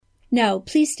Now,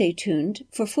 please stay tuned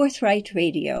for Forthright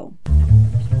Radio.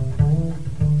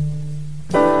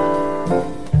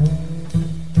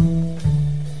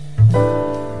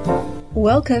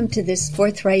 Welcome to this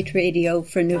Forthright Radio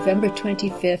for November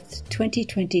 25th,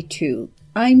 2022.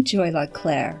 I'm Joy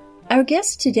LaClaire. Our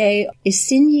guest today is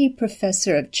Xinyi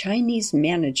Professor of Chinese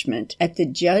Management at the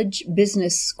Judge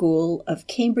Business School of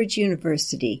Cambridge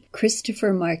University,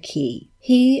 Christopher Marquis.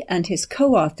 He and his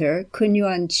co-author,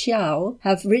 Kunyuan Qiao,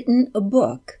 have written a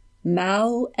book,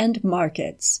 Mao and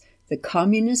Markets, The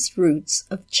Communist Roots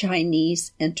of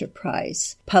Chinese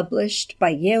Enterprise, published by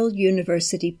Yale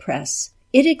University Press.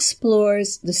 It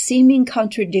explores the seeming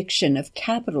contradiction of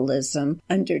capitalism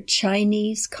under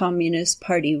Chinese Communist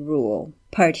Party rule.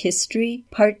 Part history,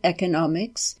 part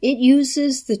economics, it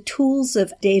uses the tools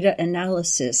of data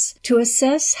analysis to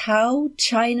assess how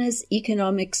China's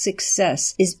economic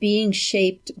success is being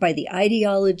shaped by the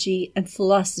ideology and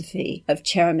philosophy of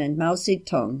Chairman Mao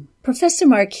Zedong. Professor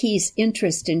Marquis'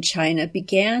 interest in China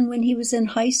began when he was in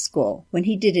high school, when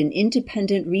he did an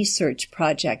independent research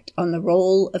project on the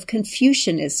role of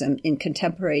Confucianism in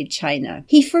contemporary China.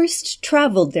 He first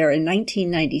traveled there in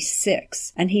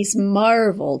 1996, and he's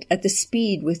marveled at the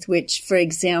speed with which, for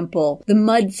example, the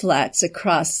mudflats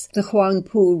across the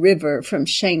Huangpu River from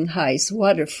Shanghai's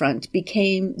waterfront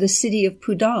became the city of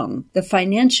Pudong, the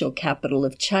financial capital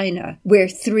of China, where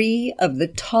 3 of the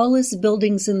tallest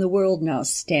buildings in the world now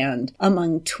stand,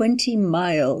 among 20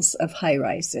 miles of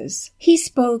high-rises. He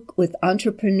spoke with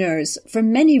entrepreneurs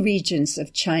from many regions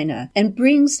of China and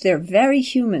brings their very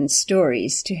human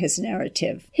stories to his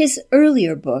narrative. His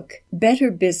earlier book,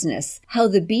 Better Business: How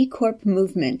the B Corp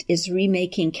Movement is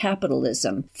Remaking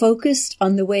Capitalism, focused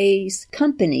on the ways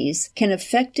companies can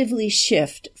effectively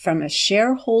shift from a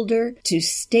shareholder to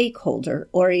stakeholder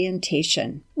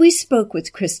orientation. We spoke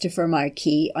with Christopher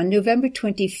Marquis on November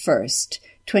 21st,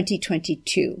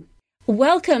 2022.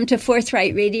 Welcome to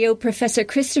Forthright Radio, Professor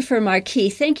Christopher Marquis.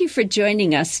 Thank you for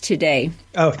joining us today.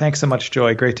 Oh, thanks so much,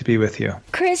 Joy. Great to be with you.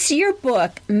 Chris, your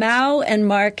book, Mao and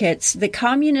Markets, The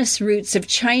Communist Roots of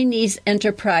Chinese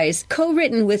Enterprise,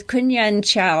 co-written with Kunyuan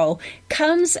Qiao,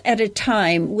 comes at a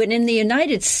time when in the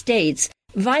United States,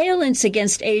 violence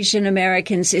against Asian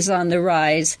Americans is on the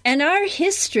rise, and our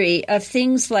history of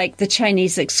things like the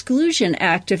Chinese Exclusion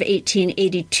Act of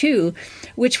 1882,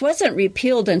 which wasn't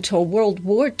repealed until World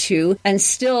War II and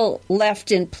still left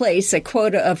in place a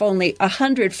quota of only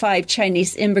 105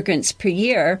 Chinese immigrants per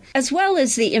year, as well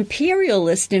as the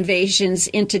imperialist invasions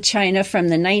into China from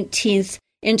the 19th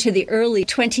into the early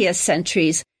 20th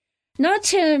centuries. Not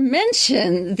to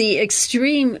mention the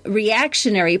extreme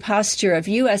reactionary posture of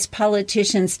U.S.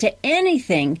 politicians to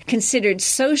anything considered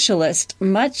socialist,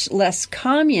 much less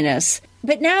communist.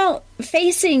 But now,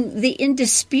 facing the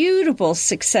indisputable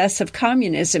success of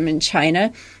communism in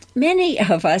China, many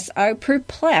of us are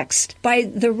perplexed by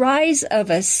the rise of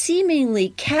a seemingly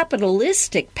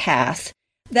capitalistic path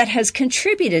that has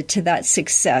contributed to that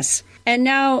success. And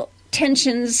now,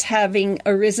 tensions having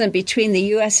arisen between the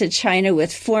U.S. and China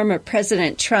with former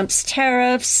President Trump's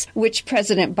tariffs, which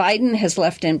President Biden has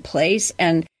left in place,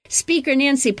 and Speaker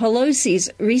Nancy Pelosi's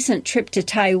recent trip to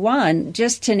Taiwan,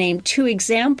 just to name 2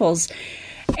 examples.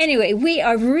 Anyway, we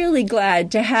are really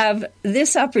glad to have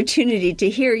this opportunity to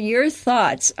hear your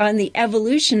thoughts on the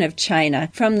evolution of China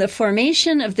from the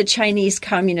formation of the Chinese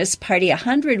Communist Party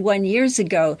 101 years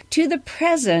ago to the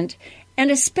present, and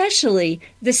especially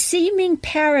the seeming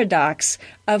paradox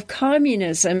of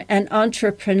communism and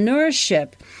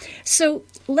entrepreneurship. So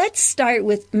let's start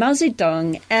with Mao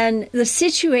Zedong and the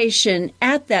situation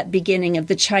at that beginning of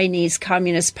the Chinese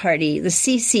Communist Party, the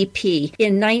CCP,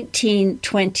 in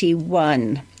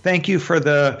 1921. Thank you for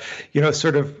the,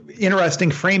 sort of interesting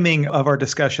framing of our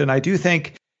discussion. I do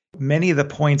think many of the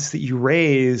points that you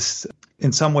raised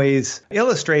in some ways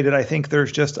illustrated, I think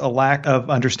there's just a lack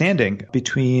of understanding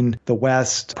between the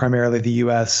West, primarily the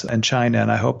U.S. and China,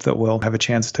 and I hope that we'll have a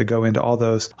chance to go into all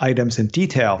those items in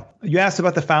detail. You asked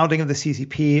about the founding of the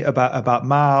CCP, about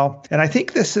Mao, and I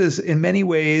think this is in many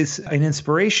ways an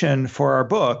inspiration for our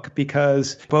book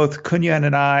because both Kunyuan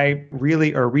and I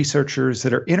really are researchers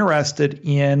that are interested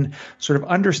in sort of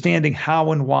understanding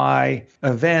how and why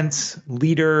events,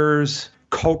 leaders,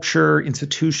 culture,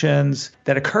 institutions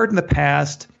that occurred in the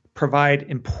past provide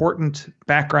important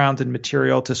background and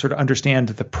material to sort of understand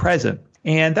the present.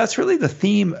 And that's really the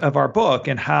theme of our book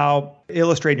and how,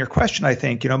 illustrating your question, I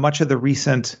think, much of the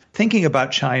recent thinking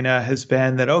about China has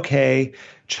been that, okay,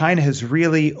 China has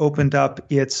really opened up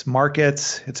its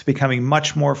markets. It's becoming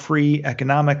much more free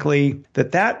economically,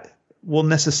 that will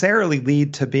necessarily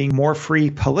lead to being more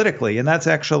free politically. And that's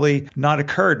actually not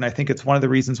occurred. And I think it's one of the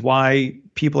reasons why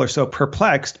people are so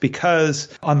perplexed, because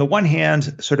on the one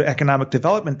hand, sort of economic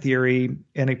development theory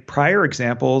and prior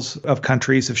examples of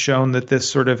countries have shown that this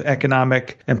sort of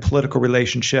economic and political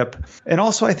relationship. And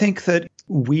also, I think that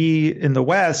we in the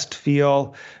West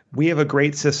feel we have a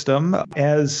great system.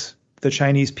 As the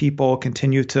Chinese people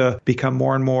continue to become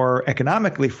more and more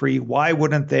economically free, why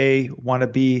wouldn't they want to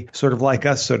be sort of like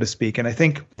us, so to speak? And I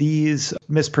think these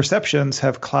misperceptions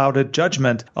have clouded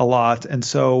judgment a lot. And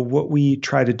so what we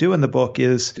try to do in the book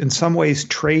is in some ways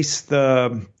trace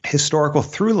the historical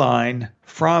through line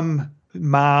from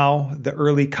Mao, the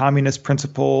early communist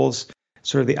principles,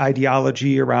 sort of the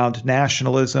ideology around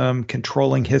nationalism,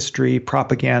 controlling history,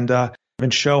 propaganda,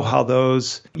 and show how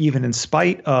those, even in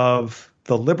spite of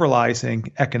the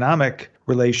liberalizing economic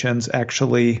relations,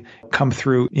 actually come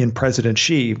through in President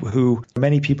Xi, who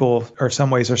many people in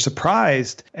some ways are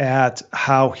surprised at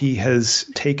how he has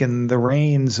taken the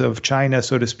reins of China,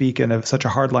 so to speak, in such a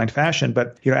hardline fashion.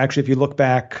 But actually, if you look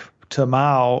back to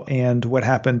Mao and what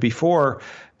happened before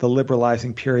the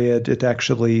liberalizing period, it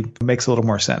actually makes a little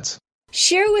more sense.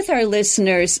 Share with our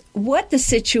listeners what the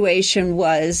situation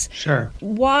was, Sure.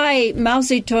 Why Mao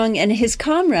Zedong and his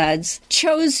comrades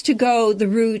chose to go the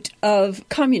route of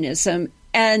communism,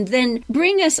 and then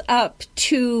bring us up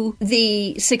to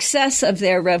the success of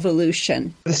their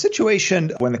revolution. The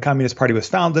situation when the Communist Party was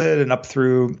founded and up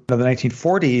through the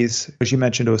 1940s, as you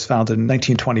mentioned, it was founded in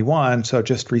 1921, so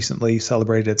just recently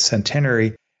celebrated its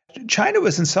centenary. China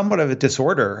was in somewhat of a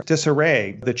disarray.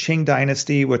 The Qing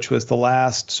dynasty, which was the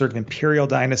last sort of imperial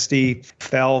dynasty,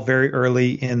 fell very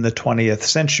early in the 20th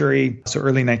century, so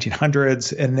early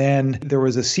 1900s. And then there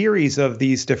was a series of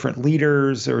these different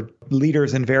leaders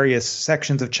in various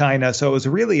sections of China. So it was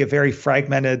really a very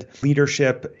fragmented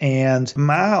leadership. And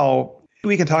Mao,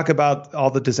 we can talk about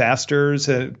all the disasters,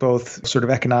 both sort of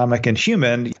economic and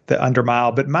human, that under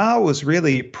Mao. But Mao was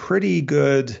really pretty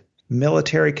good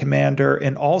military commander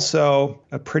and also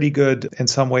a pretty good, in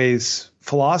some ways,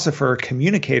 philosopher,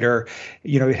 communicator.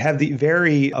 He had the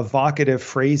very evocative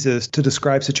phrases to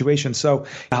describe situations. So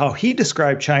how he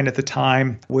described China at the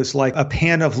time was like a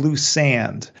pan of loose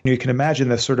sand. You can imagine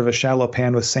this sort of a shallow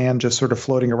pan with sand just sort of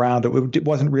floating around. It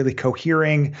wasn't really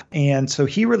cohering. And so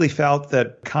he really felt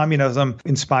that communism,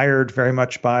 inspired very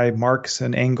much by Marx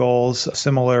and Engels,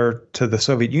 similar to the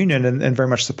Soviet Union and very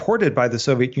much supported by the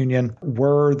Soviet Union,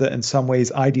 were in some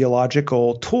ways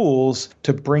ideological tools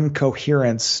to bring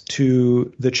coherence to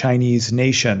the Chinese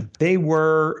nation. They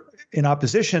were in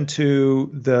opposition to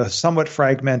the somewhat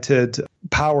fragmented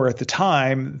power at the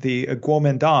time, the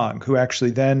Kuomintang, who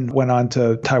actually then went on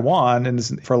to Taiwan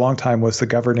and for a long time was the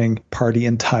governing party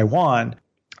in Taiwan.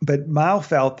 But Mao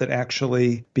felt that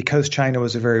actually, because China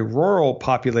was a very rural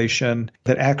population,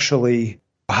 that actually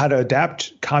how to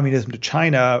adapt communism to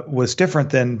China was different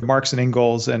than Marx and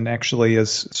Engels, and actually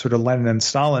as sort of Lenin and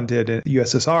Stalin did in the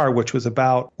USSR, which was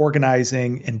about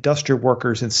organizing industrial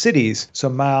workers in cities. So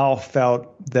Mao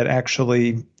felt that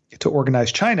actually to organize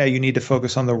China, you need to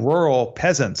focus on the rural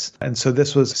peasants. And so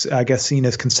this was, I guess, seen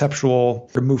as conceptual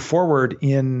to move forward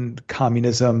in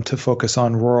communism to focus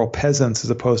on rural peasants as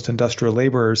opposed to industrial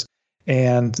laborers.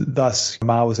 And thus,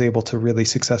 Mao was able to really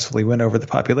successfully win over the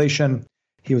population.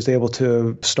 He was able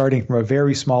to, starting from a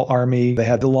very small army, they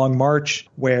had the Long March,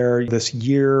 where this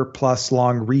year-plus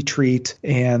long retreat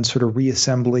and sort of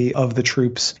reassembly of the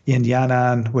troops in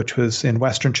Yan'an, which was in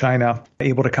western China,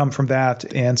 able to come from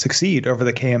that and succeed over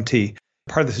the KMT.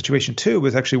 Part of the situation, too,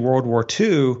 was actually World War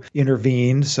II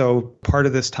intervened. So part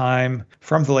of this time,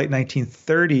 from the late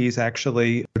 1930s,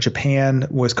 actually, Japan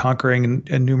was conquering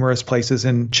in numerous places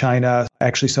in China.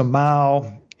 Actually, so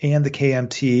Mao and the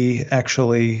KMT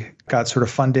actually got sort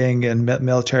of funding and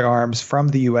military arms from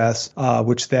the U.S.,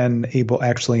 which then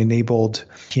enabled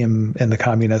him and the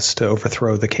communists to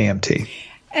overthrow the KMT.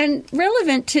 And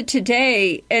relevant to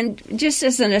today, and just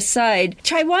as an aside,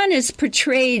 Taiwan is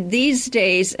portrayed these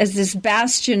days as this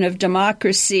bastion of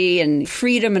democracy and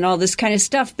freedom and all this kind of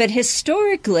stuff. But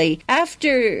historically,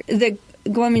 after the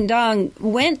Kuomintang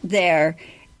went there,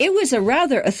 it was a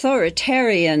rather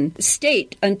authoritarian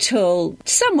state until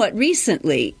somewhat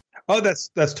recently. Oh, that's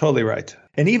totally right.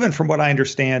 And even from what I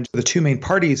understand, the two main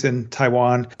parties in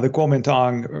Taiwan, the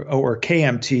Kuomintang or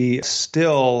KMT,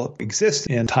 still exist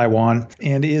in Taiwan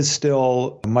and is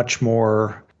still much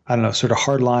more, sort of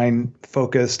hardline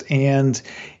focused and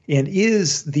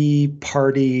is the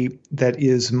party that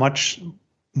is much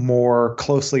more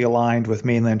closely aligned with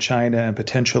mainland China and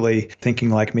potentially thinking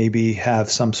like maybe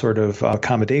have some sort of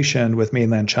accommodation with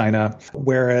mainland China,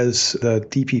 whereas the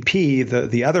DPP,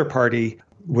 the other party,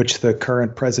 which the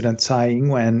current president Tsai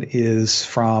Ing-wen is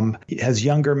from, has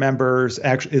younger members,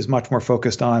 actually is much more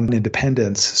focused on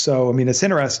independence. So, I mean, it's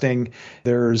interesting.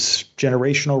 There's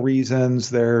generational reasons,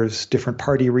 there's different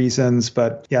party reasons,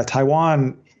 but yeah,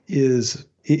 Taiwan is,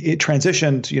 it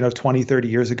transitioned, 20, 30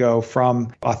 years ago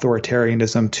from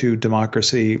authoritarianism to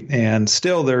democracy. And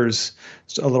still there's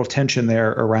a little tension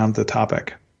there around the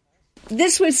topic.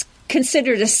 This was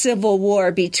considered a civil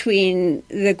war between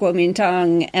the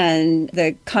Kuomintang and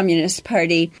the Communist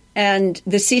Party, and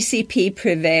the CCP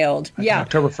prevailed. Yeah.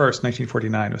 October 1st,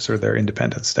 1949 was sort of their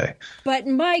Independence Day. But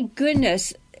my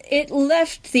goodness, it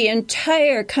left the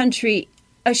entire country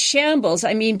a shambles.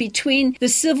 I mean, between the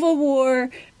Civil War,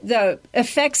 the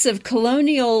effects of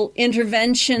colonial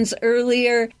interventions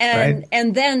earlier, and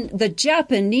then the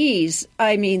Japanese,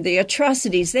 I mean, the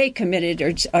atrocities they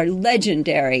committed are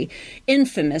legendary,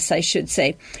 infamous, I should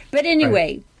say. But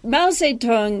anyway, Mao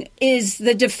Zedong is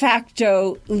the de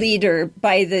facto leader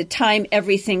by the time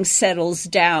everything settles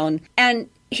down. And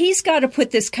he's got to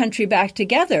put this country back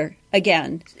together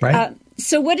again. Right.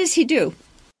 So what does he do?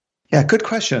 Yeah, good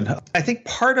question. I think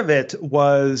part of it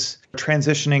was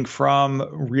transitioning from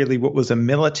really what was a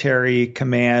military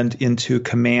command into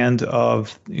command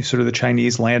of sort of the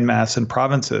Chinese landmass and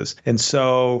provinces. And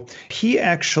so he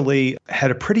actually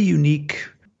had a pretty unique,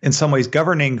 in some ways,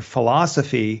 governing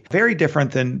philosophy, very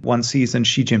different than one sees in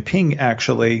Xi Jinping,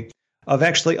 actually, of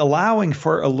actually allowing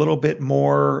for a little bit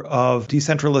more of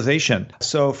decentralization.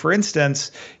 So, for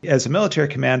instance, as a military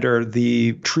commander,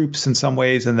 the troops in some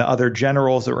ways and the other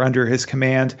generals that were under his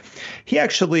command, he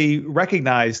actually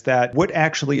recognized that what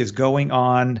actually is going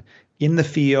on in the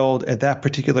field at that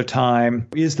particular time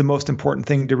is the most important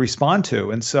thing to respond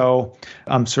to. And so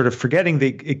I'm sort of forgetting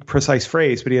the precise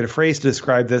phrase, but he had a phrase to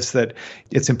describe this, that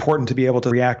it's important to be able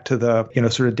to react to the,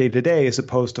 sort of day to day as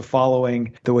opposed to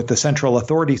following what the central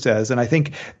authority says. And I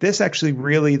think this actually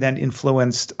really then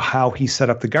influenced how he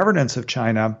set up the governance of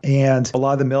China. And a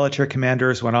lot of the military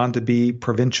commanders went on to be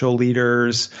provincial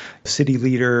leaders, city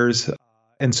leaders.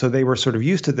 And so they were sort of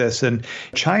used to this. And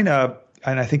China,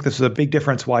 and I think this is a big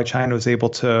difference why China was able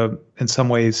to, in some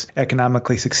ways,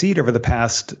 economically succeed over the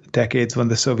past decades when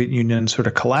the Soviet Union sort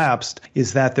of collapsed,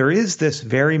 is that there is this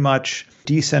very much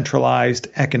decentralized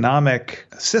economic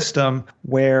system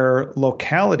where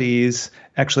localities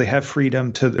actually have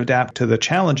freedom to adapt to the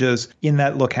challenges in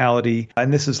that locality.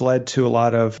 And this has led to a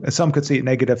lot of, some could see it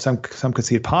negative, some could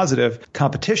see it positive,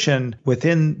 competition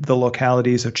within the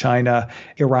localities of China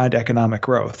around economic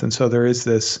growth. And so there is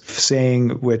this saying,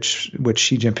 which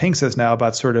Xi Jinping says now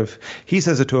about sort of, he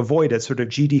says it to avoid it, sort of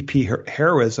GDP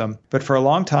heroism. But for a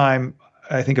long time,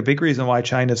 I think a big reason why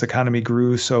China's economy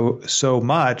grew so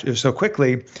much or so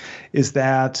quickly is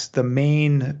that the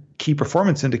main key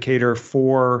performance indicator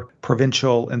for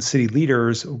provincial and city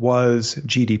leaders was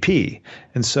GDP.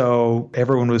 And so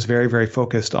everyone was very, very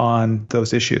focused on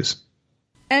those issues.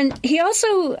 And he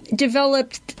also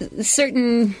developed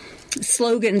certain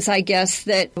slogans, I guess,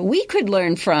 that we could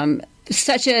learn from,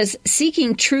 such as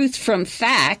seeking truth from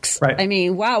facts. Right. I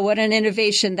mean, wow, what an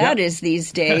innovation that is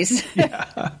these days.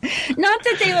 Not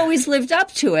that they always lived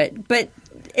up to it, but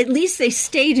at least they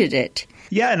stated it.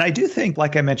 Yeah, and I do think,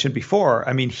 like I mentioned before,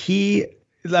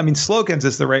 slogans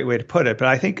is the right way to put it, but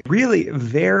I think really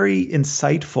very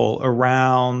insightful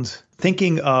around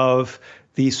thinking of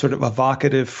these sort of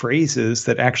evocative phrases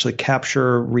that actually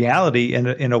capture reality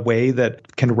in a way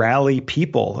that can rally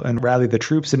people and rally the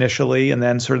troops initially and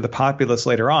then sort of the populace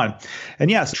later on.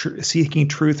 And yes, seeking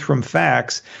truth from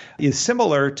facts is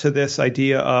similar to this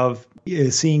idea of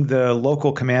seeing the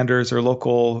local commanders or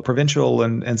local provincial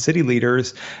and city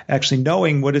leaders actually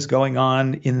knowing what is going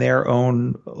on in their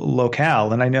own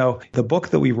locale. And I know the book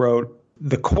that we wrote,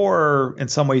 the core, in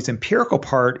some ways, empirical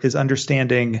part is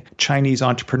understanding Chinese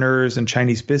entrepreneurs and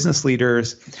Chinese business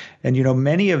leaders. And,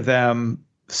 many of them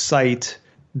cite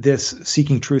this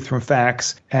seeking truth from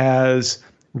facts as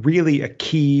really a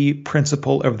key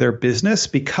principle of their business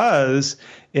because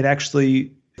it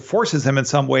actually forces them in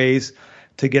some ways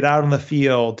to get out in the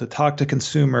field, to talk to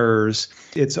consumers.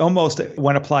 It's almost,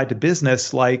 when applied to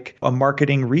business, like a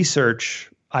marketing research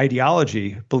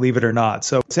ideology, believe it or not.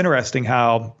 So it's interesting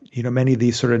how, many of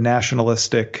these sort of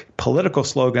nationalistic political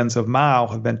slogans of Mao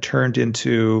have been turned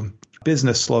into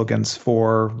business slogans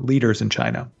for leaders in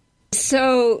China.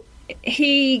 So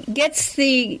he gets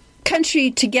the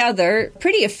country together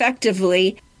pretty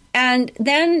effectively, and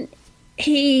then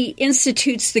he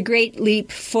institutes the Great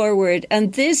Leap Forward.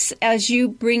 And this, as you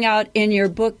bring out in your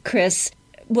book, Chris,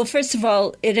 Well, first of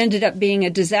all, it ended up being a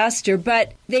disaster,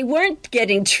 but they weren't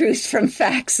getting truth from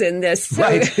facts in this. So,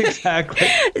 right, exactly.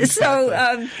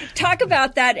 So talk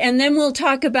about that, and then we'll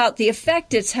talk about the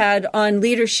effect it's had on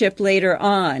leadership later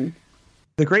on.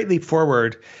 The Great Leap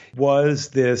Forward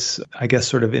was this, I guess,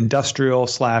 sort of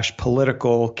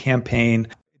industrial/political campaign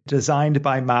designed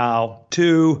by Mao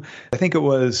to, I think it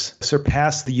was,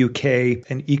 surpass the UK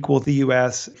and equal the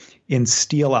US in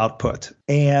steel output.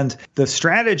 And the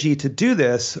strategy to do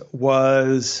this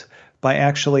was by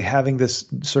actually having this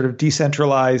sort of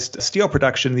decentralized steel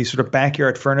production, these sort of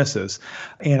backyard furnaces.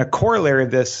 And a corollary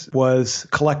of this was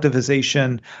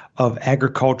collectivization of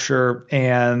agriculture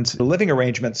and living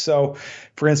arrangements. So,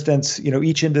 for instance,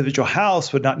 each individual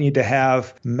house would not need to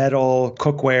have metal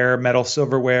cookware, metal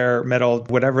silverware, metal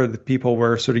whatever the people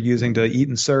were sort of using to eat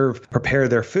and serve, prepare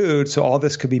their food. So all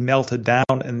this could be melted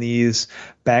down in these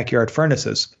backyard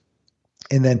furnaces.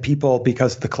 And then people,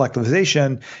 because of the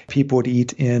collectivization, people would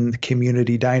eat in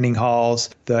community dining halls.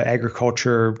 The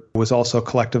agriculture was also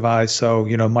collectivized. So,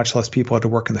 much less people had to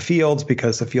work in the fields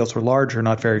because the fields were larger,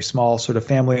 not very small, sort of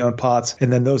family-owned plots.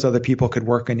 And then those other people could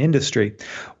work in industry.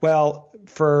 Well,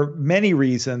 for many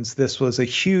reasons, this was a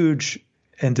huge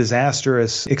and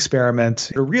disastrous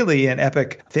experiment, or really an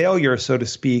epic failure, so to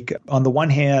speak. On the one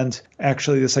hand,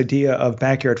 actually, this idea of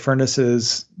backyard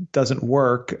furnaces doesn't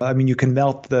work. I mean, you can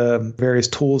melt the various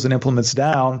tools and implements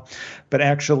down, but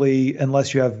actually,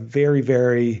 unless you have very,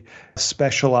 very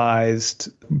specialized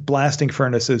blasting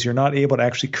furnaces, you're not able to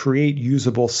actually create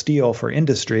usable steel for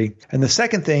industry. And the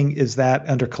second thing is that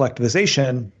under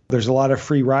collectivization, there's a lot of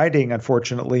free riding,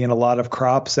 unfortunately, and a lot of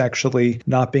crops actually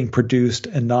not being produced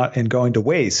and going to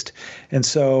waste. And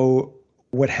so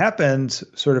what happened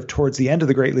sort of towards the end of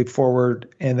the Great Leap Forward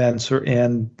and then sort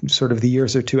of the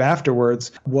years or two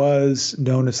afterwards was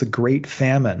known as the Great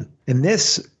Famine. And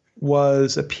this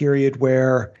was a period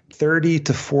where 30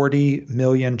 to 40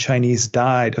 million Chinese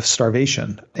died of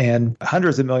starvation, and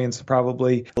hundreds of millions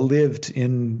probably lived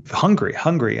in hungry.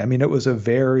 I mean, it was a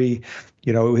very,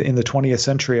 in the 20th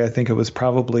century, I think it was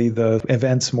probably the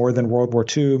events more than World War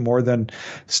II, more than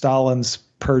Stalin's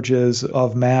purges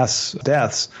of mass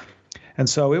deaths. And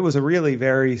so it was a really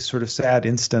very sort of sad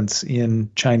instance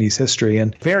in Chinese history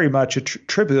and very much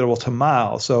attributable to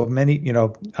Mao. So many,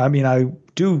 I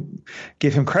do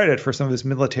give him credit for some of his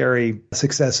military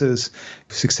success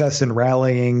in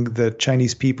rallying the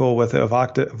Chinese people with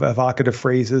evocative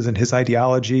phrases and his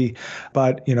ideology.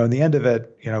 But, in the end of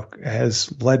it,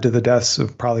 has led to the deaths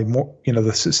of probably more,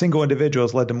 the single individual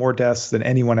has led to more deaths than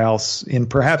anyone else in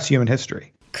perhaps human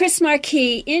history. Chris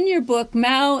Marquis, in your book,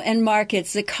 Mao and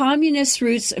Markets, The Communist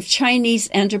Roots of Chinese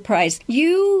Enterprise,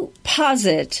 you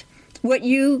posit what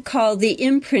you call the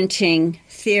imprinting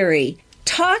theory.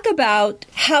 Talk about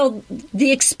how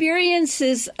the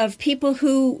experiences of people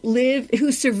who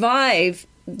survive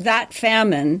that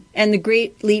famine and the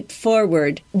Great Leap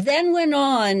Forward then went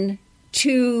on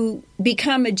to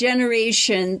become a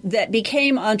generation that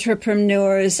became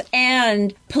entrepreneurs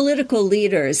and political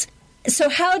leaders. So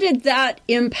how did that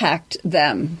impact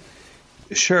them?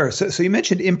 Sure. So you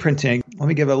mentioned imprinting. Let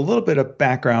me give a little bit of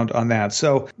background on that.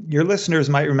 So your listeners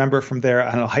might remember from their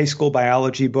high school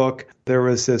biology book, there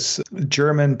was this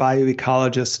German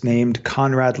bioecologist named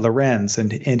Konrad Lorenz,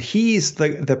 and he's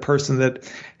the person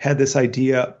that had this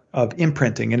idea of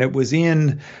imprinting, and it was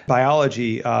in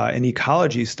biology and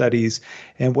ecology studies.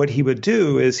 And what he would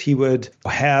do is he would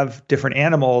have different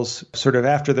animals sort of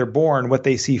after they're born, what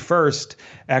they see first,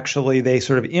 actually they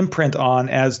sort of imprint on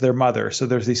as their mother. So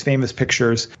there's these famous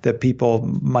pictures that people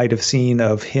might have seen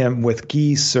of him with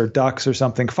geese or ducks or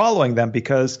something following them,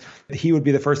 because he would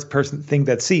be the first thing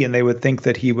they'd see, and they would think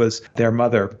that he was their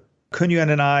mother.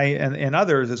 Kunyuan and I and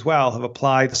others as well have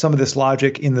applied some of this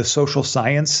logic in the social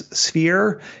science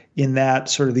sphere, in that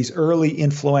sort of these early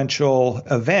influential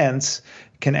events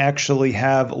can actually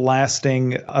have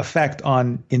lasting effect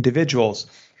on individuals.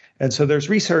 And so there's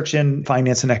research in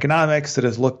finance and economics that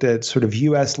has looked at sort of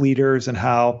U.S. leaders and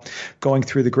how going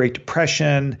through the Great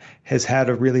Depression has had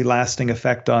a really lasting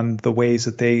effect on the ways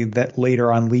that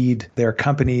later on lead their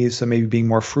companies, so maybe being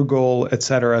more frugal, et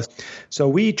cetera. So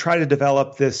we try to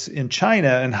develop this in China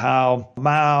and how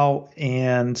Mao,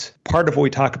 and part of what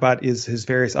we talk about is his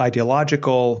various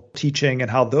ideological teaching and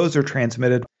how those are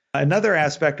transmitted. Another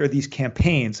aspect are these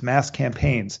campaigns, mass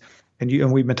campaigns. And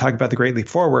we've been talking about the Great Leap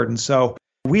Forward. And so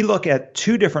we look at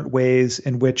two different ways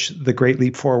in which the Great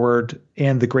Leap Forward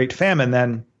and the Great Famine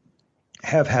then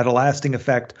have had a lasting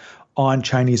effect on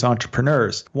Chinese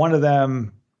entrepreneurs. One of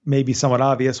them may be somewhat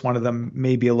obvious, one of them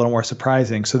may be a little more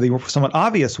surprising. So the somewhat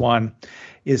obvious one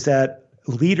is that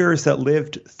leaders that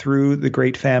lived through the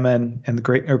Great Famine and the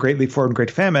Great Leap Forward and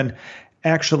Great Famine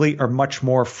actually are much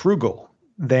more frugal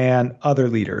than other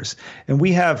leaders. And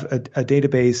we have a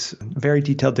database, a very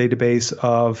detailed database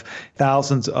of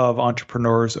thousands of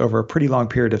entrepreneurs over a pretty long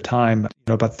period of time,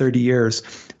 about 30 years,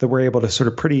 that we're able to sort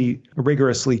of pretty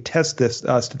rigorously test this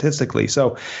statistically.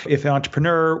 So if an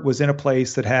entrepreneur was in a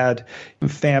place that had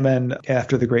famine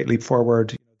after the Great Leap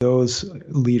Forward, those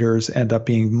leaders end up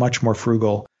being much more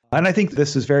frugal. And I think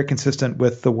this is very consistent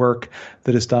with the work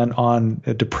that is done on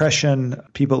depression.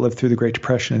 People live through the Great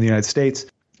Depression in the United States.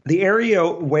 The area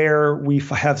where we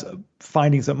have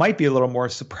findings that might be a little more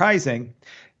surprising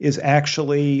is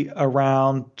actually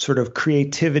around sort of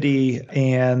creativity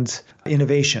and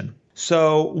innovation.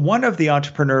 So one of the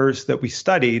entrepreneurs that we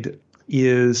studied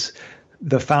is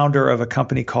the founder of a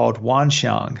company called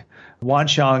Wanxiang.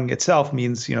 Wanxiang itself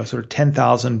means, sort of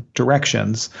 10,000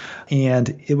 directions.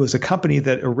 And it was a company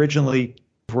that originally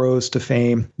rose to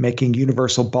fame making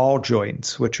universal ball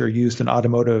joints, which are used in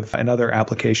automotive and other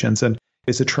applications. And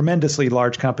it's a tremendously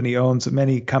large company, owns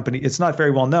many companies. It's not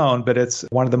very well known, but it's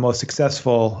one of the most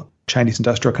successful Chinese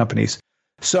industrial companies.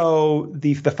 So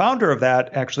the founder of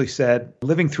that actually said,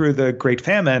 living through the Great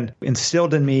Famine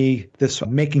instilled in me this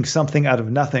making something out of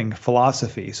nothing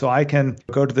philosophy. So I can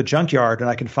go to the junkyard and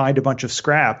I can find a bunch of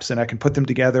scraps and I can put them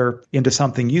together into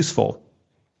something useful.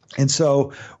 And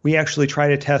so we actually try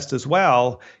to test as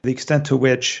well the extent to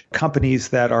which companies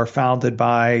that are founded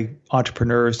by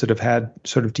entrepreneurs that have had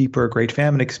sort of deeper Great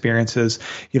Famine experiences,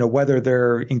 whether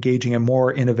they're engaging in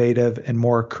more innovative and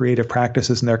more creative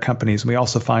practices in their companies. And we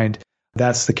also find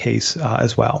that's the case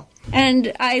as well.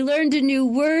 And I learned a new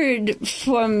word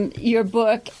from your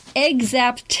book,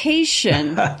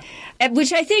 exaptation.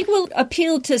 Which I think will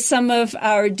appeal to some of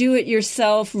our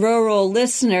do-it-yourself rural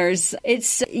listeners.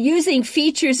 It's using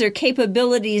features or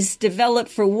capabilities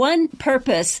developed for one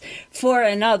purpose for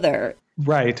another.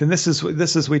 Right. And this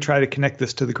is we try to connect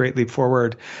this to the Great Leap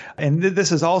Forward. And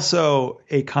this is also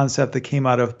a concept that came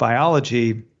out of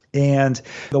biology. And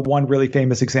the one really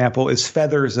famous example is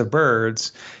feathers of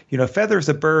birds. Feathers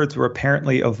of birds were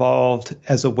apparently evolved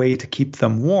as a way to keep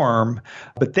them warm,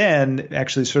 but then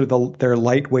actually sort of their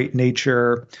lightweight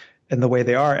nature and the way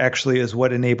they are actually is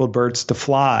what enabled birds to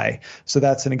fly. So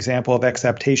that's an example of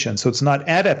exaptation. So it's not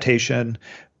adaptation,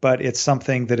 but it's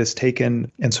something that is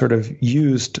taken and sort of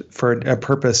used for a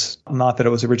purpose, not that it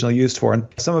was originally used for. And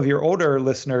some of your older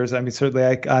listeners, certainly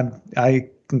I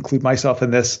include myself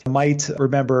in this, might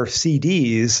remember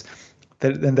CDs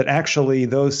that actually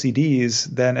those CDs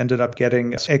then ended up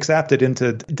getting exapted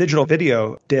into digital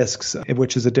video discs,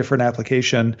 which is a different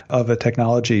application of a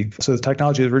technology. So the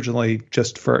technology is originally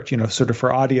just for, sort of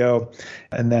for audio,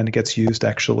 and then it gets used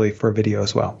actually for video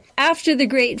as well. After the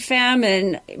Great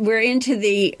Famine, we're into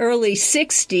the early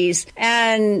 60s,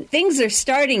 and things are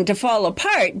starting to fall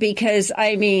apart because,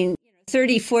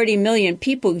 30, 40 million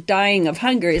people dying of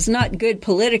hunger is not good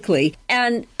politically.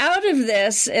 And out of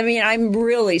this, I'm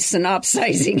really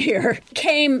synopsizing here,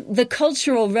 came the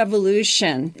Cultural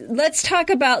Revolution. Let's talk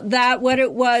about that, what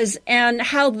it was, and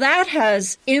how that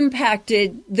has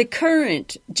impacted the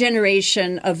current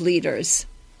generation of leaders.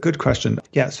 Good question.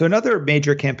 Yeah. So another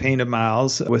major campaign of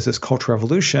Mao's was this Cultural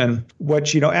Revolution,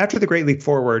 which, after the Great Leap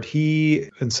Forward,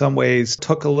 he in some ways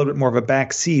took a little bit more of a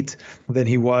back seat than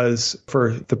he was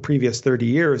for the previous 30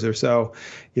 years or so,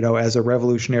 as a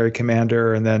revolutionary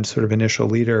commander and then sort of initial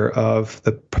leader of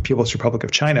the People's Republic of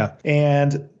China.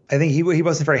 And I think he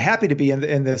wasn't very happy to be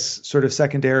in this sort of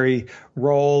secondary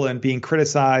role and being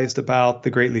criticized about the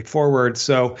Great Leap Forward.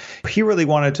 So he really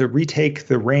wanted to retake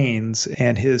the reins,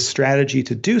 and his strategy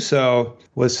to do so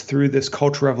was through this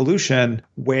Cultural Revolution,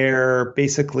 where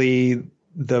basically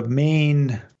the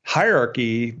main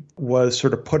hierarchy was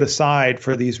sort of put aside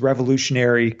for these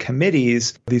revolutionary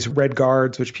committees, these Red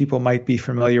Guards, which people might be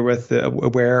familiar with,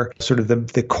 where sort of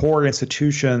the core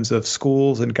institutions of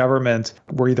schools and government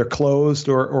were either closed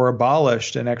or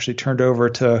abolished and actually turned over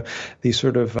to these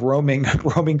sort of roaming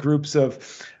groups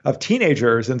of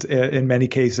teenagers in many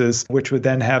cases, which would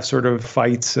then have sort of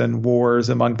fights and wars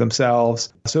among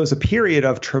themselves. So it was a period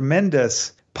of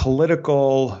tremendous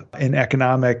political and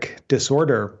economic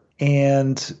disorder.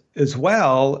 And as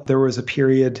well, there was a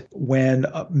period when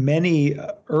many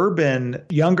urban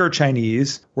younger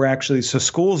Chinese were actually, so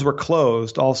schools were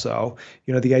closed also,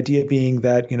 the idea being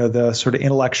that, the sort of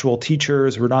intellectual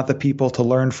teachers were not the people to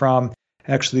learn from.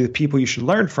 Actually, the people you should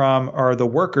learn from are the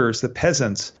workers, the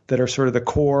peasants, that are sort of the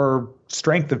core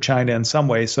strength of China in some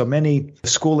ways. So many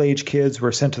school-age kids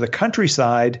were sent to the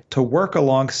countryside to work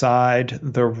alongside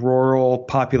the rural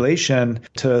population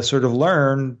to sort of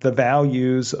learn the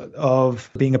values of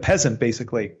being a peasant,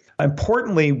 basically.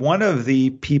 Importantly, one of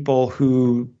the people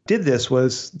who did this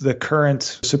was the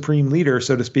current supreme leader,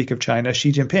 so to speak, of China,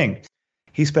 Xi Jinping.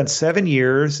 He spent 7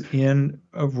 years in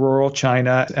rural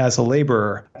China as a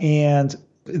laborer. And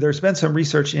there's been some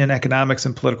research in economics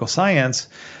and political science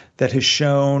that has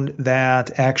shown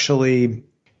that actually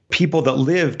people that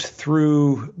lived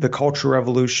through the Cultural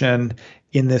Revolution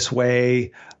in this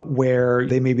way, where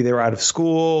they were out of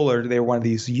school or they were one of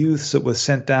these youths that was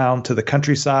sent down to the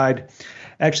countryside,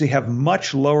 actually have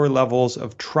much lower levels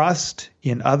of trust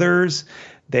in others.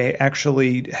 They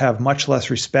actually have much less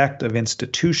respect of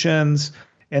institutions.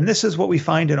 And this is what we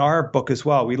find in our book as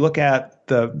well. We look at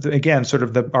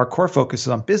our core focus is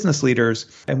on business leaders,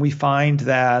 and we find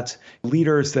that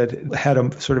leaders that had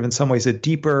in some ways a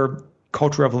deeper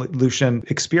Cultural Revolution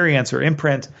experience or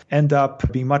imprint end up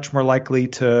being much more likely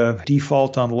to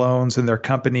default on loans in their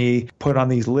company, put on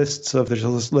these lists of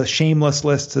there's shameless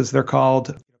lists, as they're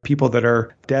called, people that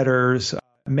are debtors.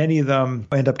 Many of them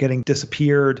end up getting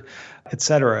disappeared, et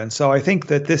cetera. And so I think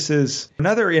that this is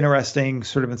another interesting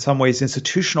sort of in some ways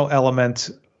institutional element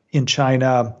in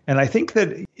China. And I think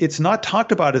that it's not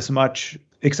talked about as much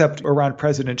except around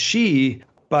President Xi.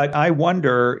 But I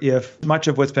wonder if much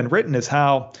of what's been written is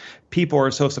how people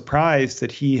are so surprised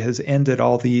that he has ended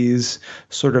all these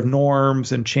sort of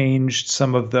norms and changed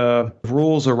some of the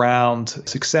rules around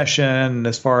succession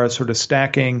as far as sort of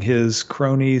stacking his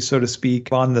cronies, so to speak,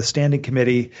 on the standing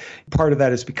committee. Part of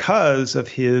that is because of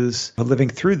his living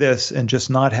through this and just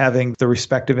not having the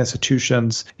respective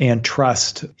institutions and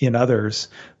trust in others,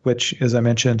 which, as I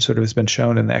mentioned, sort of has been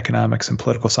shown in the economics and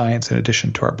political science in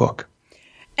addition to our book.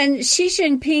 And Xi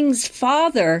Jinping's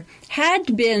father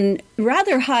had been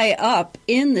rather high up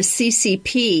in the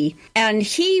CCP, and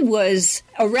he was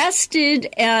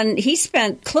arrested and he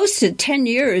spent close to 10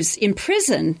 years in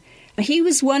prison. He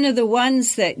was one of the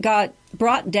ones that got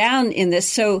brought down in this,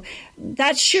 so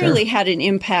that surely had an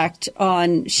impact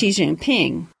on Xi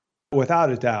Jinping.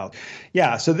 Without a doubt.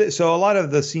 Yeah. So a lot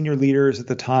of the senior leaders at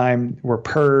the time were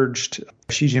purged.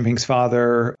 Xi Jinping's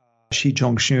father, Xi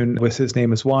Zhongxun was his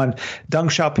name as one. Deng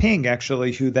Xiaoping,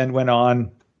 actually, who then went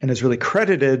on and is really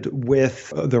credited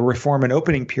with the reform and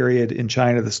opening period in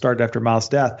China that started after Mao's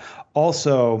death,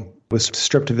 also was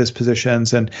stripped of his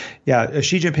positions. And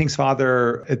Xi Jinping's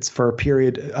father, it's for a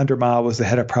period under Mao, was the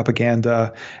head of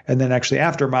propaganda. And then actually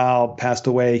after Mao passed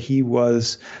away, he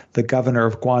was the governor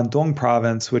of Guangdong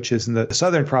province, which is in the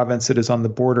southern province that is on the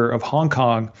border of Hong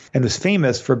Kong, and was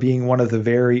famous for being one of the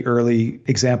very early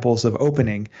examples of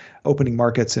opening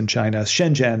markets in China.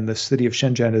 Shenzhen, the city of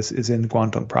Shenzhen is in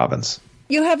Guangdong province.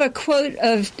 You have a quote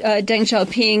of Deng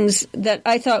Xiaoping's that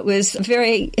I thought was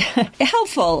very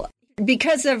helpful.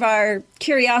 Because of our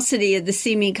curiosity of the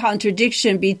seeming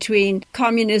contradiction between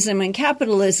communism and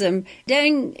capitalism,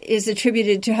 Deng is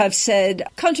attributed to have said,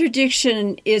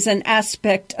 contradiction is an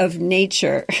aspect of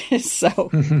nature.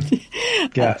 So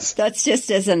yes. That's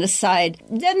just as an aside.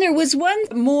 Then there was one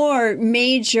more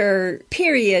major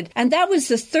period, and that was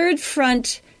the Third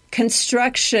Front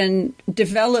construction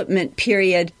development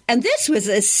period. And this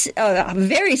was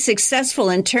very successful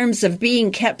in terms of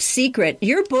being kept secret.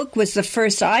 Your book was the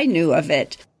first I knew of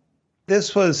it.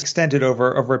 This was extended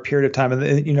over a period of time.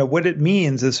 And, what it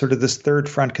means is sort of this Third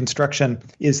Front construction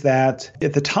is that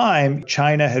at the time,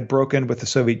 China had broken with the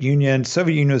Soviet Union. The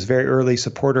Soviet Union was a very early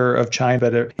supporter of China,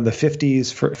 but in the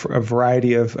 50s, for a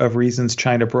variety of reasons,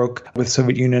 China broke with the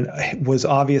Soviet Union. Was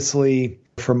obviously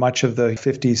for much of the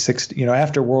 50s, 60s,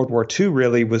 after World War II,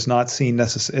 really was not seen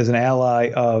as an ally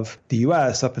of the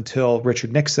U.S. up until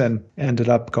Richard Nixon ended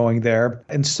up going there.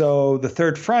 And so the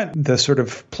Third Front, the sort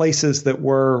of places that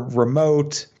were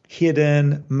remote,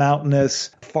 hidden, mountainous,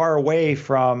 far away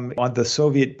from on the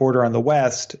Soviet border on the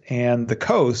west and the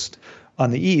coast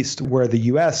on the east, where the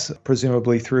U.S.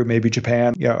 presumably through maybe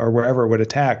Japan or wherever would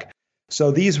attack. So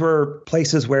these were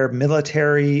places where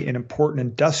military and important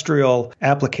industrial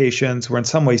applications were in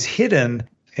some ways hidden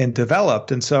and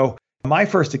developed. And so my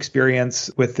first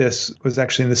experience with this was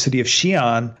actually in the city of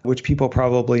Xi'an, which people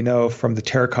probably know from the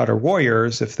Terracotta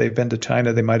Warriors. If they've been to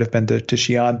China, they might have been to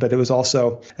Xi'an. But it was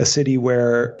also a city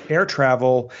where air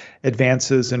travel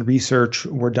advances and research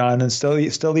were done. And still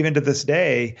even to this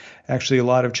day, actually a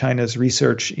lot of China's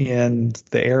research in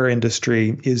the air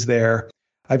industry is there.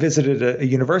 I visited a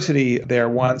university there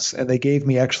once, and they gave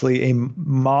me actually a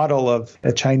model of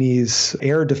a Chinese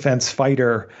air defense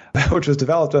fighter, which was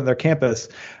developed on their campus,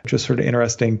 which was sort of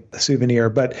interesting souvenir.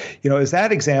 But, as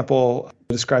that example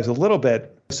describes a little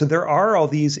bit, so there are all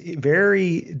these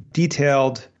very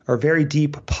detailed or very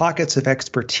deep pockets of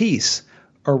expertise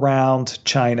around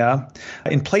China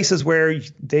in places where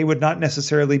they would not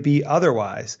necessarily be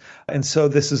otherwise. And so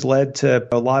this has led to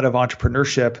a lot of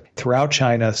entrepreneurship throughout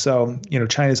China. So,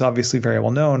 China is obviously very well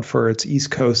known for its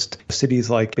East Coast cities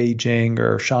like Beijing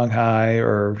or Shanghai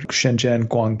or Shenzhen,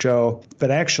 Guangzhou. But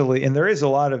actually, and there is a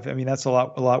lot of, that's a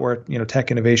lot where,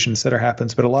 tech innovation, et cetera,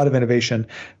 happens, but a lot of innovation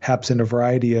happens in a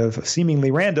variety of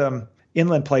seemingly random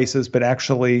inland places, but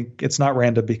actually it's not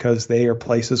random because they are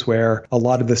places where a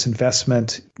lot of this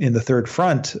investment in the third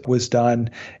front was done.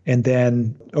 And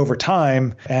then over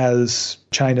time, as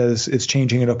China is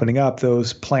changing and opening up,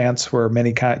 those plants were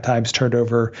many times turned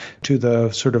over to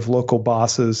the sort of local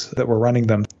bosses that were running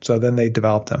them. So then they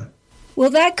developed them. Well,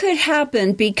 that could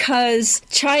happen because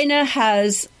China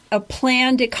has a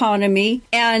planned economy,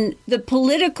 and the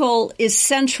political is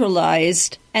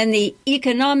centralized and the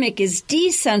economic is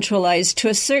decentralized to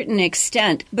a certain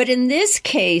extent. But in this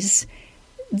case,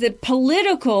 the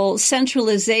political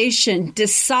centralization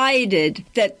decided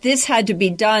that this had to be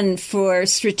done for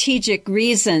strategic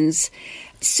reasons.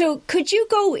 So could you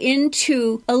go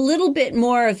into a little bit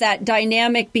more of that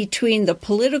dynamic between the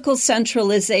political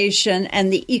centralization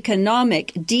and the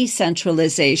economic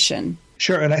decentralization?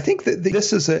 Sure. And I think that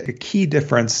this is a key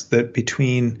difference that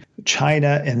between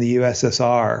China and the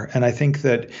USSR. And I think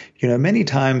that, many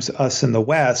times us in the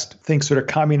West think sort of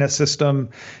communist system.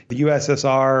 The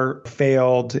USSR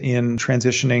failed in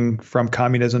transitioning from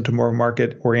communism to more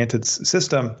market-oriented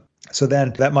system. So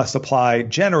then that must apply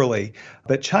generally.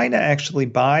 But China actually,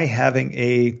 by having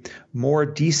a more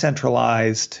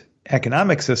decentralized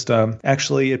economic system,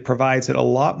 actually it provides it a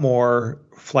lot more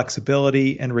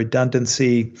flexibility and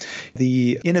redundancy.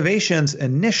 The innovations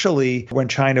initially, when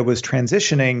China was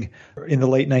transitioning in the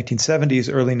late 1970s,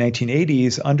 early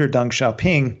 1980s under Deng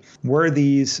Xiaoping, were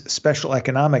these special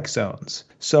economic zones.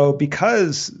 So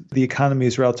because the economy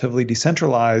is relatively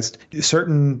decentralized,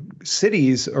 certain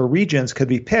cities or regions could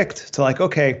be picked to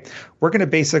okay, we're going to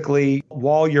basically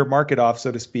wall your market off,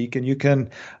 so to speak, and you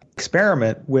can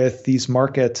experiment with these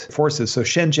market forces. So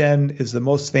Shenzhen is the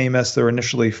most famous. There were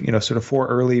initially, sort of four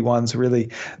early ones. Really,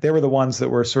 they were the ones that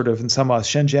were sort of in some ways.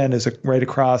 Shenzhen is right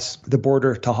across the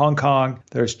border to Hong Kong.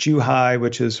 There's Zhuhai,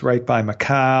 which is right by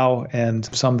Macau, and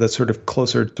some that's sort of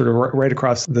closer, sort of right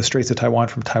across the Straits of Taiwan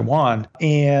from Taiwan.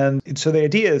 And so the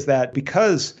idea is that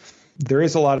because there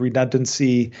is a lot of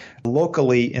redundancy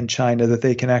locally in China, that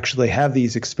they can actually have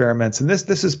these experiments. And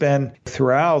this has been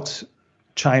throughout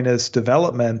China's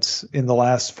development in the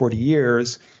last 40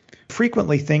 years.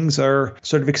 Frequently, things are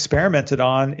sort of experimented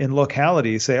on in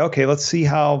localities. Say, okay, let's see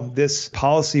how this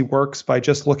policy works by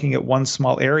just looking at one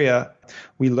small area.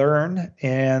 We learn,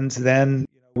 and then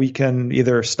we can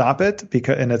either stop it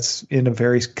and it's in a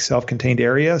very self-contained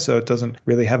area, so it doesn't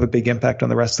really have a big impact on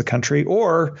the rest of the country,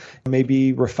 or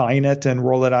maybe refine it and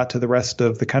roll it out to the rest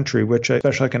of the country, which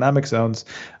special economic zones,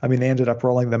 they ended up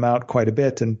rolling them out quite a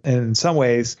bit. And in some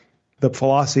ways, the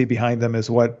philosophy behind them is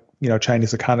what,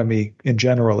 China's economy in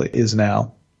general is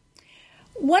now.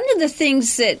 One of the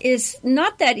things that is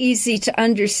not that easy to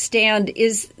understand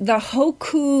is the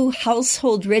Hoku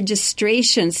household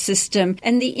registration system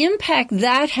and the impact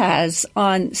that has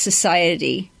on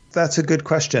society. That's a good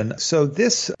question. So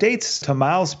this dates to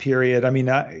Mao's period.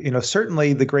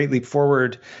 Certainly the Great Leap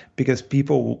Forward, because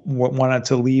people wanted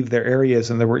to leave their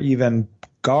areas, and there were even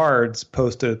guards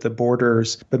posted at the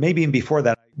borders. But maybe even before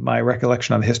that, my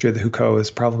recollection on the history of the hukou is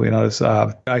probably not as,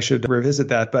 I should revisit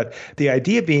that. But the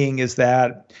idea being is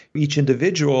that each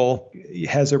individual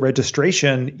has a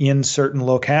registration in certain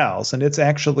locales, and it's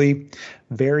actually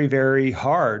very, very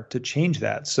hard to change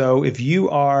that. So if you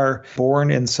are born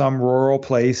in some rural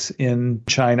place in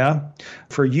China,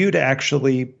 for you to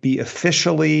actually be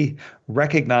officially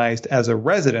recognized as a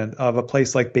resident of a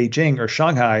place like Beijing or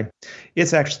Shanghai,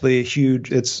 it's actually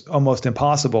it's almost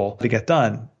impossible to get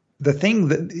done. The thing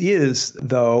that is,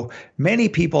 though, many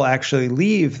people actually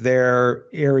leave their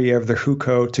area of their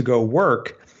hukou to go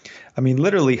work.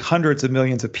 Literally hundreds of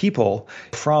millions of people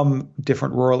from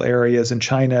different rural areas in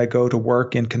China go to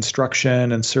work in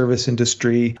construction and service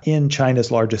industry in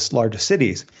China's largest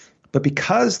cities. But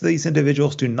because these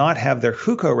individuals do not have their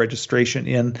hukou registration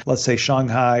in, let's say,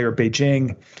 Shanghai or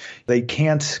Beijing, they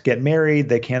can't get married,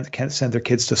 they can't send their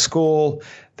kids to school,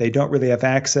 They don't really have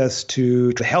access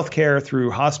to healthcare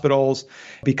through hospitals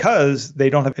because they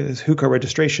don't have hukou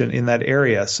registration in that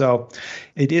area. So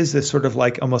it is this sort of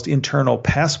like almost internal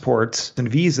passports and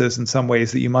visas in some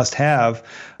ways that you must have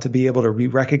to be able to be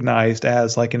recognized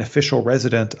as like an official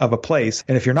resident of a place.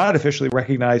 And if you're not officially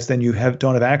recognized, then you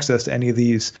don't have access to any of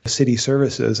these city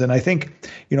services. And I think,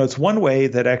 it's one way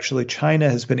that actually China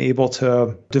has been able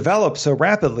to develop so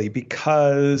rapidly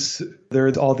because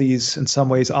there's all these, in some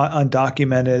ways,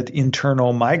 undocumented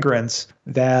internal migrants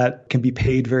that can be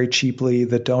paid very cheaply,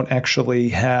 that don't actually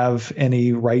have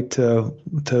any right to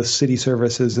city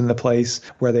services in the place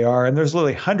where they are. And there's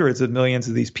literally hundreds of millions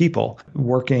of these people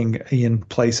working in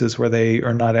places where they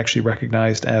are not actually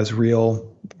recognized as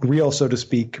real, so to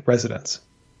speak, residents.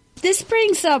 This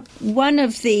brings up one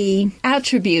of the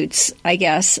attributes, I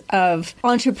guess, of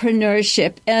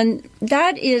entrepreneurship, and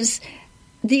that is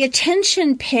the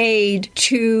attention paid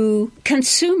to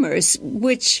consumers,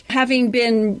 which, having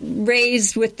been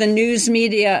raised with the news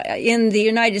media in the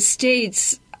United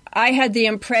States, I had the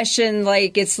impression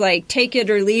it's like, take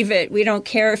it or leave it. We don't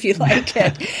care if you like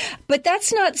it. But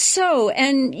that's not so.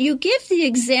 And you give the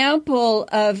example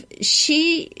of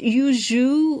Shi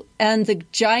Yuzhu and the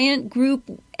Giant Group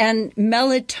and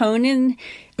melatonin,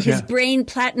 his brain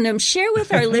platinum. Share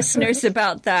with our listeners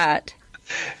about that.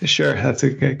 Sure, that's a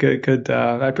good.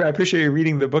 I appreciate you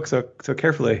reading the book so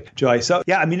carefully, Joy. So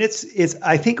yeah, I mean, it's.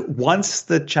 I think once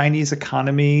the Chinese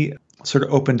economy sort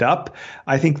of opened up,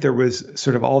 I think there was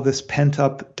sort of all this pent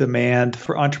up demand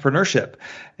for entrepreneurship,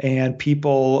 and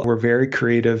people were very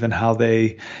creative in how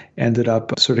they ended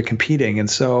up sort of competing. And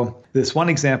so this one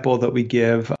example that we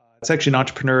give, it's actually an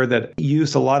entrepreneur that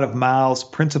used a lot of Mao's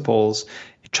principles,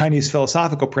 Chinese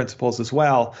philosophical principles as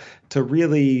well, to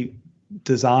really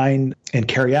design and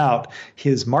carry out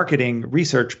his marketing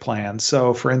research plan.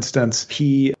 So, for instance,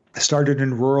 he started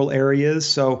in rural areas.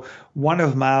 So one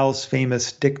of Mao's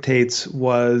famous dictates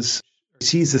was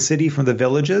seize the city from the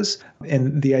villages.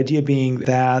 And the idea being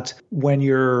that when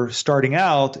you're starting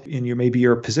out and maybe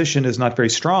your position is not very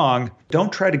strong,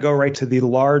 don't try to go right to the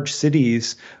large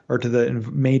cities or to the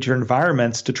major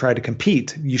environments to try to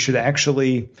compete. You should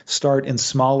actually start in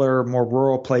smaller, more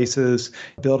rural places,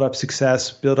 build up success,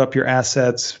 build up your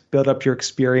assets, build up your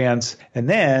experience. And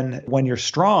then when you're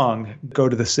strong, go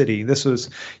to the city. This was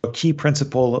a key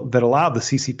principle that allowed the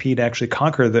CCP to actually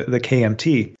conquer the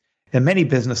KMT. And many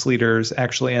business leaders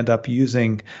actually end up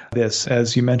using this,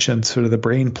 as you mentioned, sort of the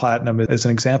brain platinum as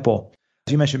an example.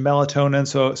 As you mentioned, melatonin,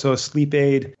 so a sleep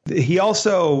aid. He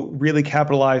also really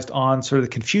capitalized on sort of the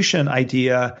Confucian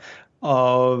idea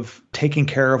of taking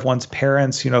care of one's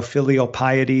parents, filial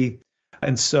piety.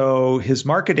 And so his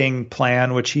marketing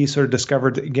plan, which he sort of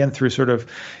discovered again through sort of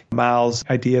Mao's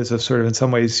ideas of sort of in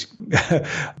some ways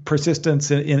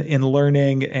persistence in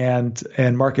learning and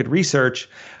market research,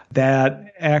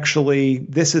 that actually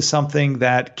this is something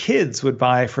that kids would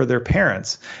buy for their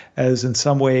parents as in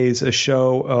some ways a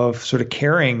show of sort of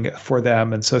caring for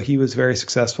them. And so he was very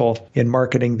successful in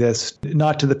marketing this,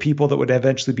 not to the people that would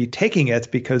eventually be taking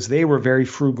it because they were very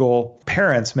frugal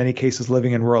parents, many cases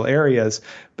living in rural areas.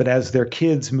 But as their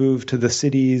kids moved to the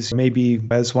cities, maybe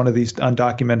as one of these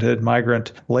undocumented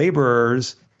migrant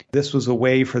laborers, this was a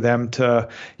way for them to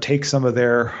take some of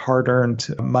their hard-earned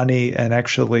money and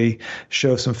actually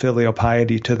show some filial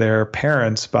piety to their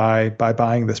parents by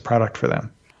buying this product for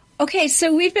them. Okay,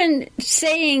 so we've been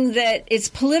saying that it's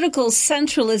political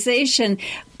centralization,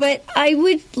 but I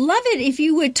would love it if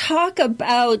you would talk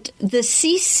about the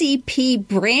CCP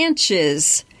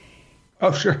branches.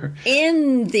 Oh, sure.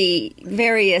 In the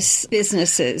various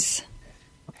businesses.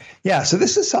 Yeah, so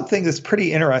this is something that's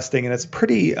pretty interesting and it's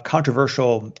pretty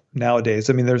controversial nowadays.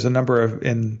 I mean, there's a number of,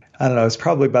 it's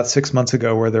probably about 6 months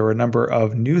ago where there were a number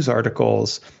of news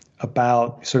articles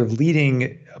about sort of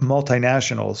leading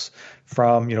multinationals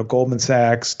from, Goldman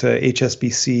Sachs to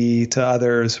HSBC to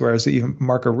others, whereas even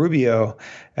Marco Rubio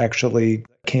actually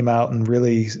came out and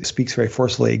really speaks very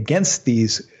forcefully against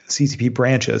these CCP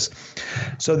branches.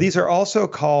 So these are also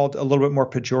called a little bit more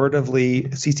pejoratively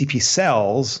CCP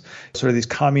cells, sort of these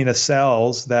communist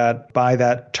cells that by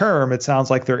that term, it sounds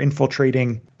like they're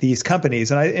infiltrating these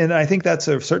companies. And I think that's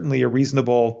certainly a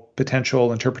reasonable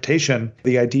potential interpretation.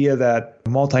 The idea that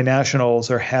multinationals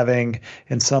are having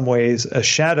in some ways a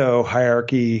shadow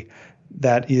hierarchy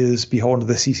that is beholden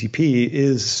to the CCP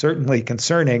is certainly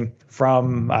concerning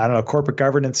from, corporate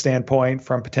governance standpoint,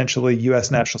 from potentially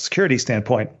U.S. national security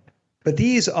standpoint. But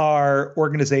these are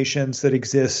organizations that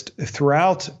exist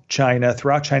throughout China,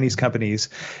 throughout Chinese companies.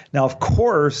 Now, of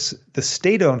course, the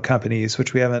state-owned companies,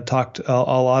 which we haven't talked a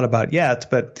lot about yet,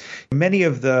 but many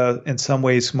of the, in some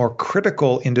ways, more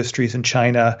critical industries in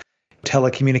China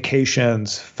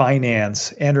telecommunications,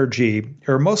 finance, energy,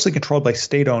 are mostly controlled by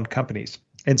state-owned companies.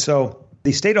 And so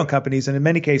these state-owned companies, and in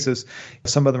many cases,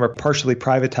 some of them are partially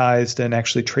privatized and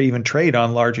actually even trade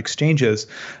on large exchanges,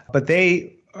 but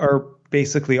they are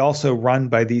basically also run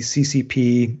by these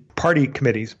CCP party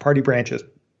committees, party branches.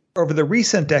 Over the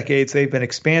recent decades, they've been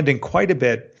expanding quite a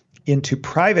bit into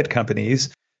private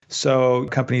companies. So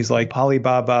companies like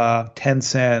Alibaba,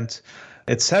 Tencent,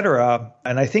 et cetera.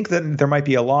 And I think that there might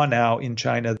be a law now in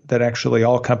China that actually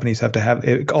all companies of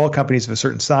a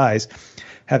certain size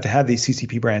have to have these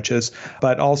CCP branches,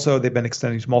 but also they've been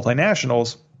extending to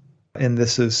multinationals. And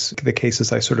this is the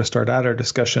cases I sort of start out our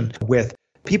discussion with.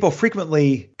 People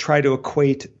frequently try to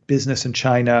equate business in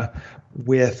China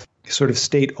with sort of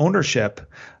state ownership.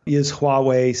 Is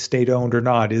Huawei state-owned or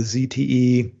not? Is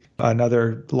ZTE,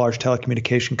 another large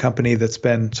telecommunication company that's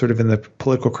been sort of in the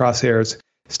political crosshairs,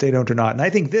 state-owned or not? And I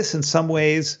think this in some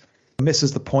ways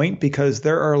misses the point because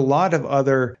there are a lot of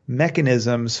other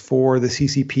mechanisms for the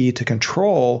CCP to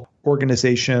control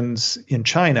organizations in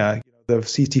China. The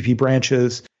CCP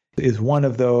branches is one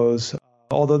of those.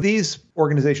 Although these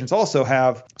organizations also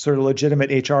have sort of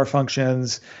legitimate HR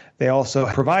functions, they also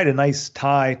provide a nice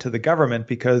tie to the government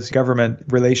because government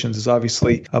relations is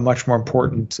obviously a much more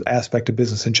important aspect of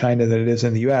business in China than it is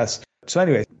in the US. So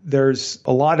anyway, there's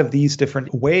a lot of these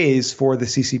different ways for the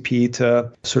CCP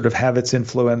to sort of have its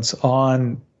influence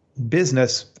on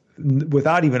business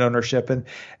without even ownership and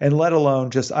let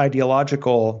alone just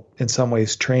ideological, in some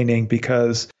ways, training,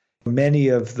 because sort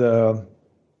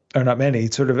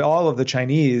of all of the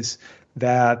Chinese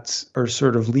that are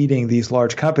sort of leading these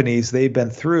large companies, they've been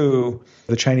through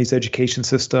the Chinese education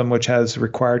system, which has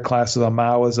required classes on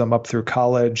Maoism up through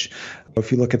college.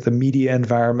 If you look at the media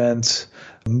environment,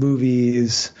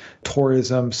 movies,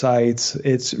 tourism sites,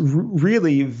 it's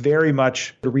really very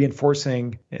much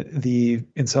reinforcing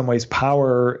in some ways,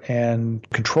 power and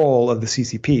control of the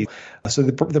CCP. So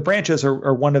the branches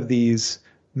are one of these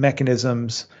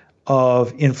mechanisms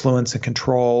of influence and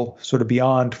control sort of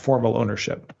beyond formal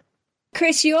ownership.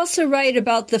 Chris, you also write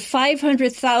about the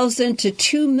 500,000 to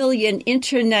 2 million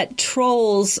internet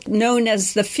trolls known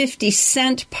as the 50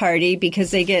 Cent Party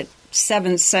because they get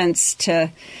 7 cents to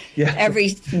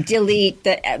every delete,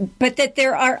 but that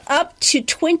there are up to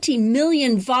 20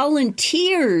 million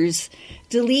volunteers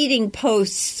deleting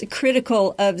posts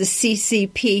critical of the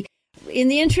CCP. In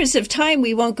the interest of time,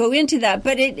 we won't go into that,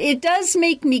 but it does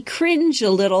make me cringe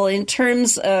a little in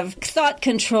terms of thought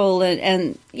control.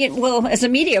 And well, as a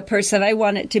media person, I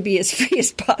want it to be as free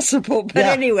as possible. But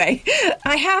anyway,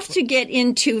 I have to get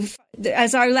into,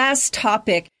 as our last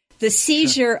topic, the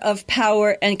seizure of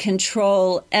power and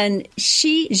control. And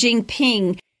Xi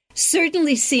Jinping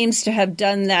certainly seems to have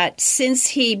done that since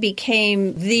he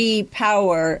became the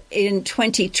power in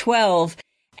 2012.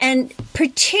 And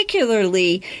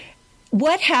particularly,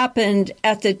 what happened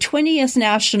at the 20th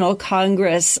National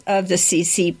Congress of the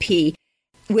CCP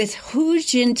with Hu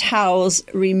Jintao's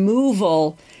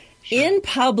removal in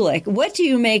public? What do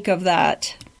you make of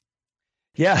that?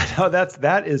 Yeah, no,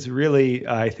 that is really,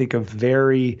 I think, a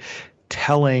very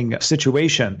telling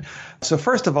situation. So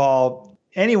first of all,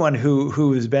 anyone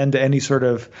who has been to any sort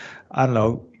of, I don't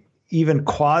know, even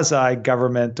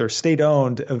quasi-government or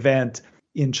state-owned event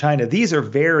in China, these are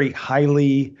very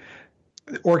highly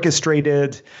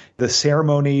orchestrated. The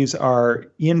ceremonies are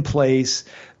in place.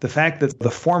 The fact that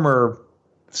the former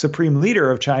supreme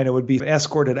leader of China would be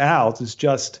escorted out is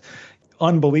just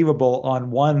unbelievable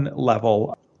on one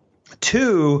level.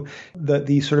 Two,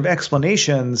 the sort of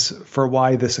explanations for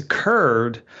why this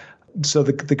occurred. So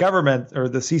the government or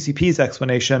the CCP's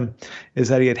explanation is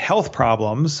that he had health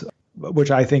problems,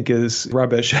 which I think is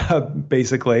rubbish,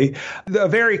 basically. A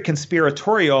very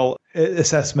conspiratorial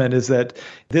assessment is that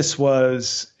this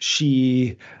was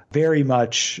Xi very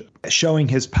much showing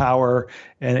his power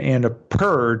and a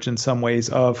purge in some ways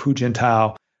of Hu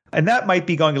Jintao. And that might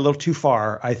be going a little too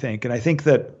far, I think. And I think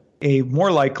that a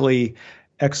more likely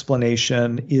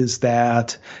explanation is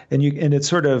that, and it's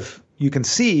sort of, you can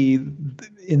see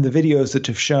in the videos that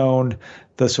have shown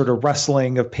the sort of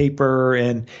rustling of paper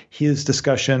and his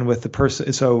discussion with the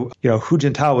person. So, Hu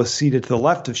Jintao was seated to the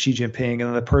left of Xi Jinping, and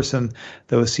then the person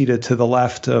that was seated to the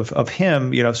left of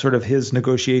him, sort of his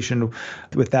negotiation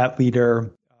with that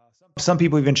leader. Some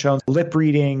people even shown lip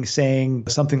reading, saying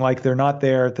something like they're not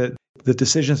there, that the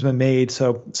decision's been made.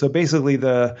 So basically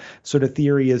the sort of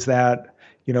theory is that,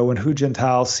 when Hu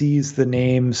Jintao sees the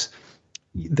names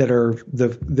that are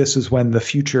this is when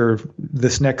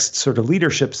this next sort of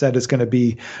leadership set is going to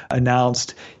be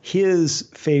announced. His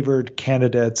favored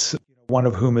candidates, one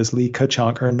of whom is Li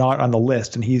Keqiang, are not on the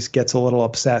list, and he gets a little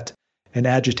upset and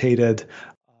agitated.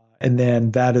 And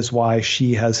then that is why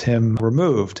she has him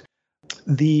removed.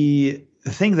 The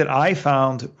thing that I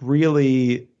found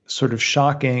really sort of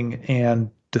shocking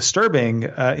and disturbing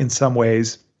in some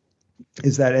ways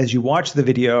is that as you watch the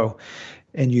video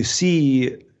and you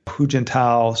see Hu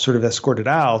Jintao sort of escorted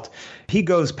out, he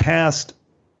goes past,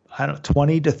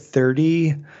 20 to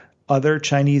 30 other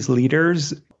Chinese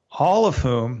leaders, all of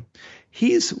whom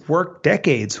he's worked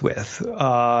decades with,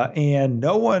 and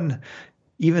no one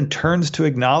even turns to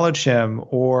acknowledge him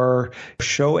or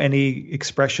show any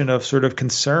expression of sort of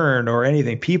concern or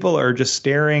anything. People are just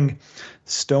staring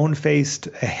stone-faced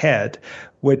ahead,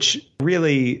 which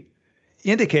really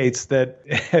indicates that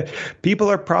people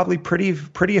are probably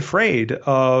pretty afraid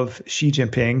of Xi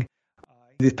Jinping.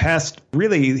 The past,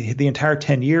 really, the entire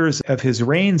 10 years of his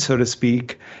reign, so to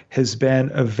speak, has been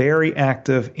a very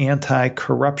active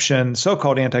anti-corruption,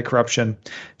 so-called anti-corruption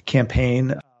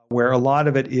campaign, where a lot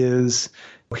of it is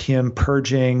him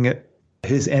purging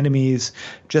his enemies.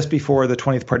 Just before the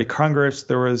 20th Party Congress,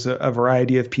 there was a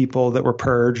variety of people that were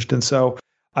purged. And so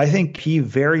I think he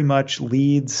very much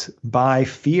leads by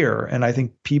fear. And I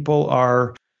think people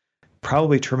are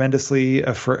probably tremendously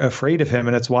afraid of him.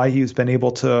 And it's why he's been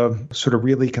able to sort of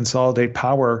really consolidate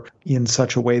power in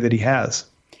such a way that he has.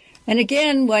 And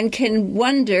again, one can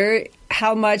wonder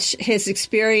how much his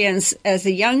experience as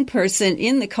a young person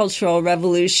in the Cultural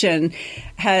Revolution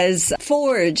has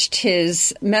forged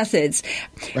his methods.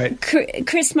 Right.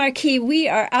 Chris Marquis, we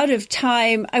are out of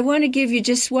time. I want to give you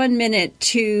just 1 minute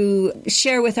to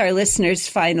share with our listeners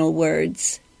final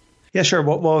words. Yeah, sure.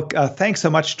 Well, thanks so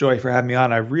much, Joy, for having me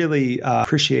on. I really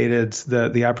appreciated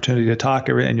the opportunity to talk,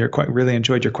 and really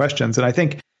enjoyed your questions. And I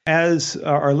think as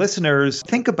our listeners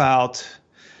think about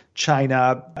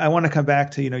China, I want to come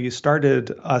back to, you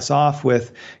started us off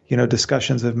with,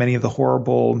 discussions of many of the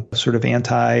horrible sort of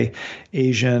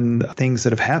anti-Asian things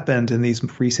that have happened in these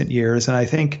recent years. And I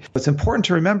think it's important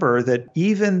to remember that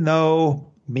even though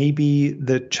maybe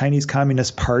the Chinese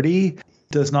Communist Party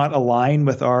does not align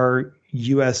with our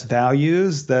U.S.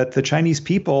 values, that the Chinese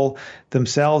people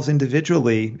themselves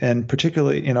individually, and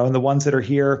particularly, and the ones that are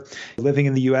here living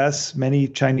in the U.S., many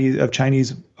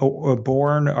Chinese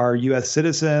born are U.S.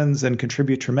 citizens and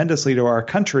contribute tremendously to our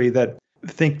country, that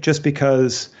think just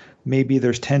because maybe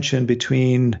there's tension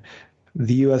between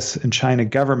the U.S. and China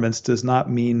governments does not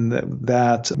mean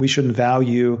that we shouldn't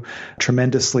value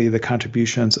tremendously the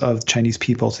contributions of Chinese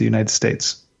people to the United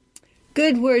States.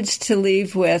 Good words to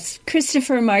leave with.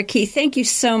 Christopher Marquis, thank you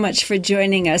so much for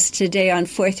joining us today on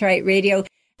Forthright Radio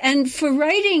and for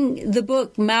writing the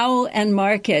book Mao and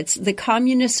Markets, The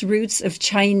Communist Roots of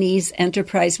Chinese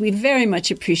Enterprise. We very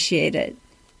much appreciate it.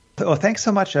 Oh, thanks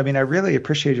so much. I mean, I really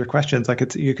appreciate your questions.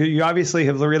 Like, you obviously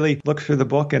have really looked through the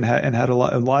book and had a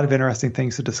lot of interesting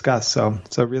things to discuss. So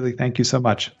really, thank you so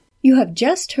much. You have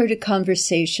just heard a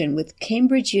conversation with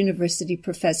Cambridge University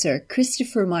professor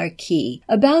Christopher Marquis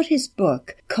about his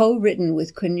book, co-written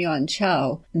with Kunyuan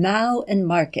Chao, Mao and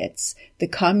Markets, The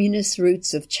Communist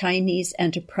Roots of Chinese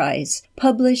Enterprise,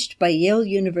 published by Yale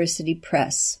University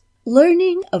Press.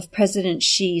 Learning of President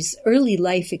Xi's early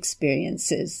life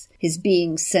experiences, his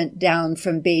being sent down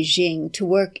from Beijing to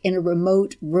work in a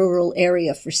remote rural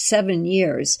area for 7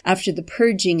 years after the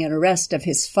purging and arrest of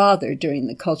his father during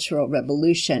the Cultural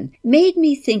Revolution, made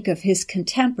me think of his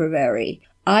contemporary,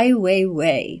 Ai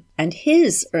Weiwei, and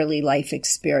his early life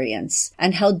experience,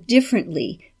 and how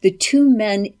differently the two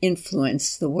men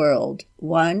influenced the world.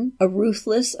 One, a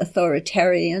ruthless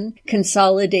authoritarian,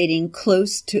 consolidating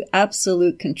close to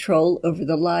absolute control over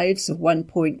the lives of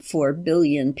 1.4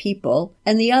 billion people,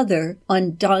 and the other,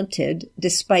 undaunted,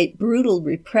 despite brutal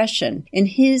repression, in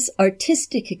his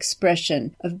artistic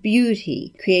expression of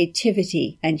beauty,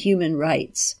 creativity, and human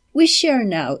rights. We share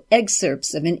now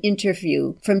excerpts of an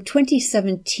interview from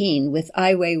 2017 with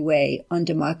Ai Weiwei on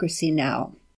Democracy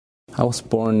Now! I was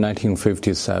born in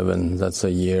 1957. That's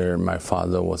the year my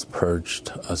father was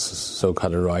purged as a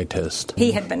so-called rightist.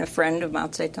 He had been a friend of Mao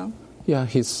Zedong? Yeah,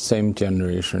 he's same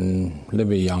generation, a little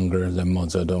bit younger than Mao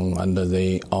Zedong, and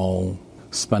they all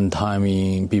spent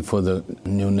time before the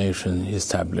new nation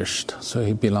established. So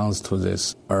he belongs to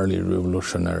this early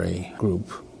revolutionary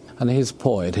group. And he's a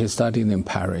poet. He studied in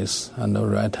Paris, and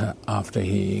right after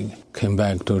he came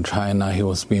back to China, he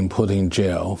was being put in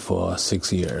jail for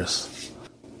 6 years.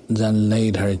 Then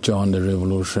later joined the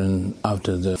revolution.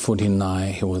 After the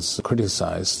 49, he was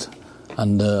criticized.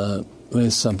 And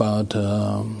with about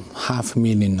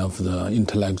 500,000 of the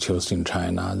intellectuals in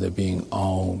China, they're being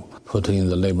all put in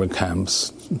the labor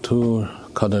camps to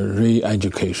called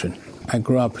re-education. I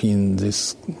grew up in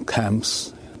these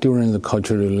camps. During the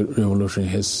Cultural Revolution,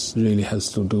 he really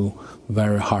has to do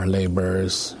very hard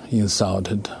labors,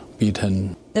 insulted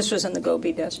beaten. This was in the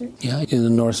Gobi Desert? Yeah, in the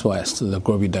northwest, the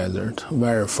Gobi Desert,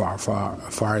 very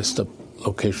farthest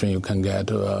location you can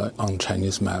get on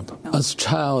Chinese map. Oh. As a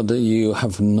child, you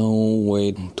have no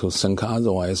way to think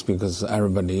otherwise because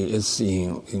everybody is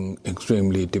in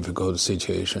extremely difficult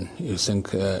situation. You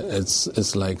think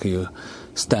it's like you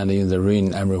standing in the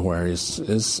rain everywhere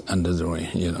is under the rain.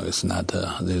 It's not.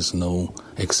 There's no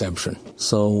exception.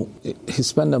 So he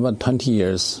spent about 20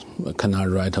 years cannot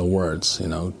write words.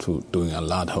 To doing a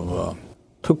lot of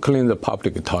to clean the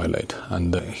public toilet,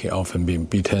 and he often been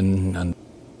beaten and.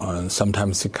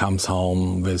 Sometimes he comes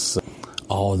home with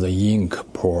all the ink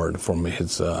poured from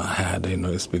his head.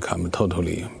 It's become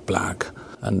totally black.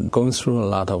 And going through a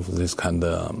lot of this kind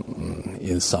of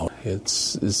insult.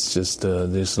 It's just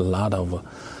there's a lot of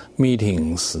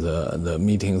meetings. The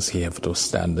meetings he have to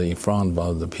stand in front of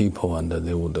other people, and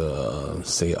they would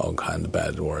say all kind of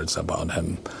bad words about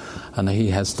him. And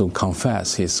he has to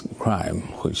confess his crime,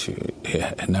 which he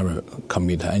never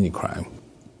committed any crime.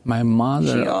 My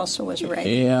mother. She also was raped.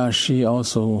 Yeah, she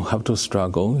also have to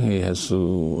struggle.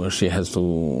 She has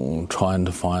to try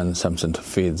and find something to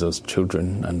feed those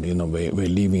children, and we're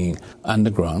living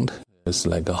underground. It's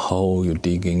like a hole you're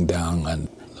digging down, and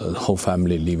the whole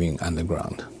family living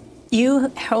underground.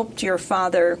 You helped your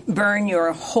father burn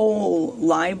your whole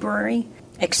library,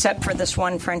 except for this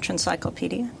one French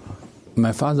encyclopedia.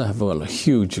 My father have a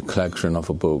huge collection of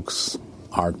books.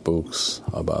 Art books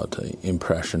about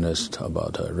Impressionist,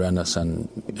 about Renaissance,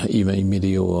 even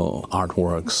medieval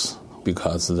artworks,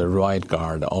 because the riot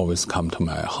guard always come to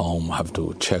my home, have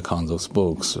to check on those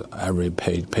books. Every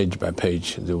page by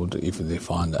page, they would, if they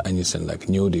find anything like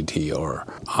nudity or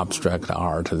abstract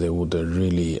art, they would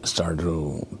really start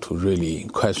to really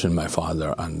question my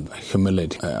father and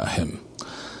humiliate him.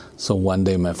 So one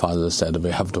day my father said,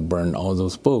 we have to burn all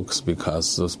those books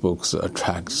because those books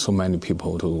attract so many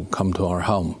people to come to our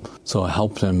home. So I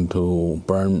helped him to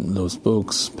burn those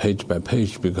books page by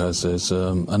page because it's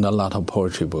and a lot of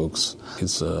poetry books.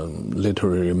 He's a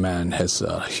literary man, has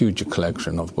a huge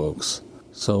collection of books.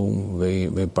 So we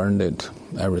burned it,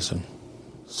 everything.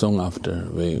 Soon after,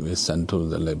 we sent to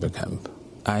the labor camp.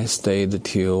 I stayed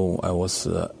till I was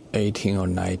 18 or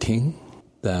 19.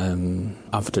 Then,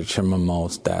 after Chairman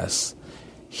Mao's death,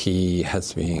 he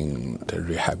has been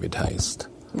rehabilitated.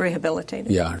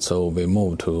 Rehabilitated? Yeah, so we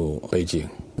moved to Beijing.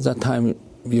 At that time,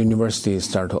 university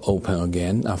started to open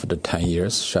again after 10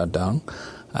 years shut down.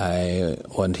 I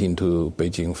went into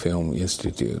Beijing Film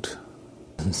Institute.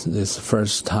 This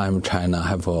first time China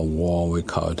have a wall, we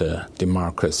call it a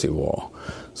democracy wall.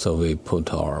 So we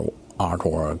put our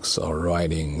artworks, our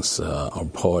writings, our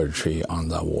poetry on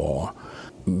that wall.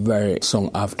 Very soon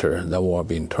after the war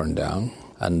being turned down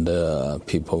and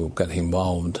people get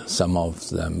involved, some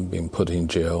of them being put in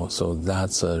jail. So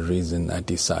that's the reason I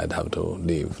decided how to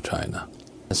leave China.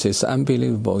 It's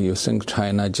unbelievable. You think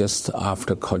China just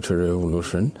after Cultural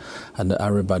Revolution, and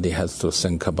everybody has to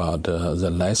think about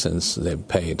the lessons they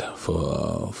paid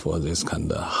for this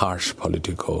kind of harsh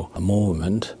political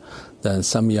movement. Then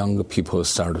some young people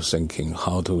start thinking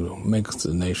how to make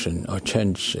the nation or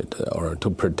change it or to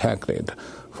protect it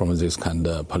from this kind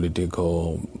of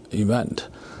political event.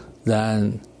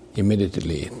 Then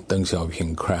immediately Deng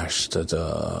Xiaoping crashed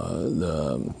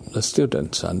the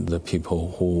students and the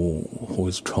people who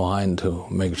is trying to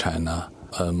make China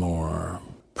more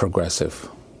progressive.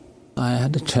 I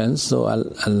had a chance, so I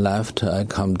left. I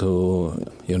come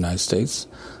to United States.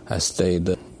 I stayed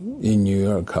in New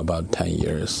York about 10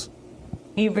 years.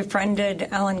 You befriended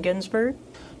Allen Ginsberg?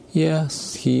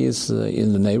 Yes, he is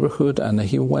in the neighborhood, and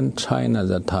he went to China at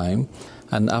that time.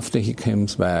 And after he came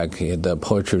back, he had a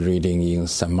poetry reading in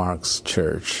St. Mark's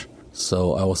Church.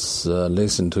 So I was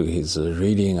listening to his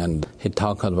reading, and he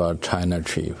talked about China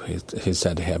trip. He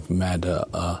said he had met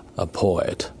a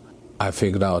poet. I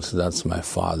figured out that's my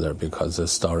father because the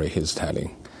story he's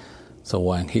telling. So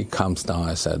when he comes down,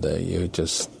 I said, you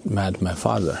just met my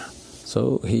father.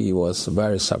 So he was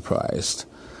very surprised.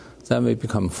 Then we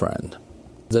become friends.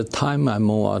 The time I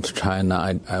moved out to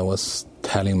China, I was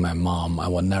telling my mom I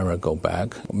will never go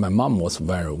back. My mom was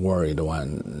very worried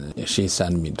when she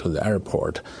sent me to the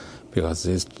airport because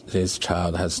this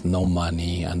child has no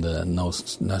money and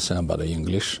knows nothing about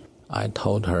English. I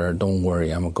told her, don't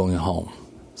worry, I'm going home.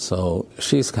 So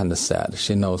she's kind of sad.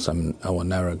 She knows I will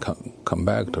never come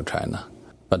back to China.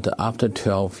 But after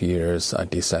 12 years, I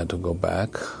decided to go back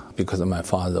because my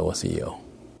father was ill.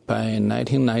 By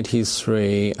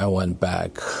 1993, I went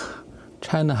back.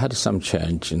 China had some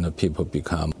change, people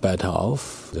become better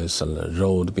off. There's a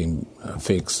road being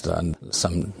fixed and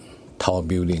some tall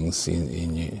buildings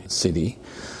in the city.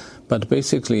 But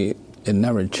basically, it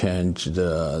never changed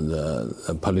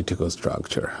the political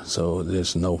structure. So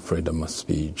there's no freedom of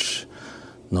speech,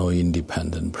 no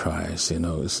independent press.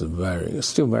 It's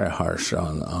still very harsh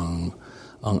on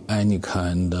any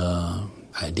kind of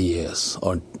ideas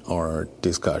or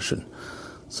discussion.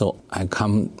 So I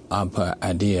come up with an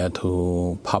idea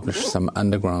to publish some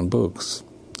underground books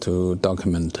to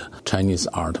document Chinese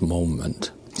art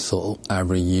movement. So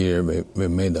every year we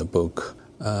made a book.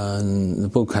 The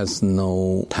book has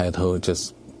no title,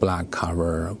 just black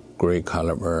cover, gray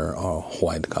cover, or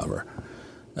white cover,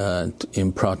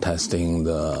 in protesting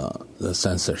the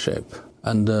censorship.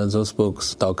 And those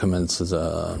books documents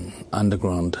the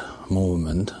underground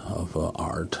movement of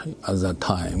art at that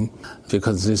time,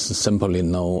 because this is simply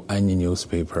no any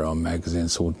newspaper or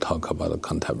magazines would talk about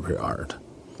contemporary art.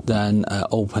 Then I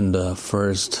opened the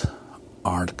first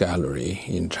art gallery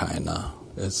in China.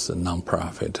 It's a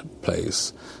non-profit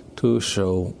place to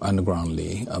show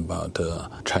undergroundly about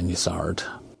Chinese art.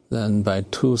 Then by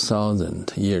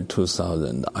 2000,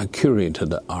 I curated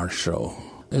the art show.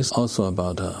 It's also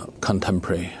about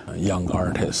contemporary young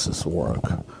artists' work.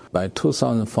 By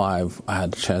 2005, I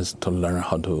had a chance to learn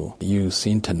how to use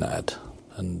internet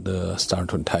and start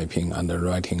to typing and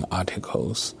writing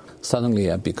articles.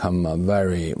 Suddenly, I become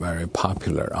very, very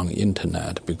popular on the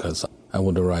internet because I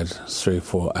would write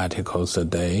 3-4 articles a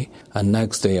day, and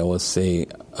next day I would see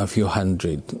a few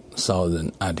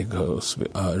 100,000 articles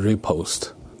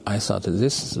repost. I thought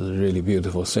this is a really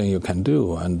beautiful thing you can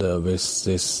do, and with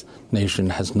this nation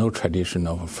has no tradition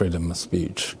of freedom of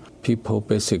speech. People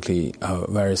basically are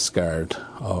very scared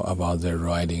about their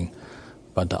writing,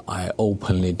 but I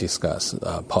openly discuss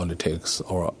politics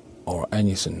or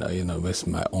anything, with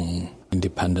my own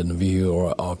independent view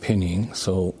or opinion.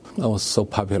 So I was so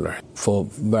popular for a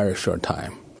very short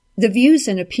time. The views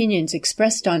and opinions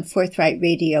expressed on Forthright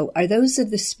Radio are those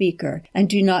of the speaker and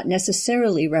do not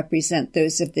necessarily represent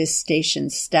those of this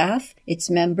station's staff, its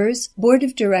members, board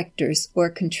of directors, or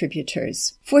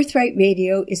contributors. Forthright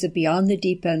Radio is a Beyond the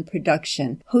Deep End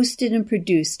production, hosted and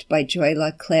produced by Joy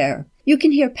LaClaire. You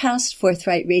can hear past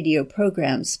Forthright Radio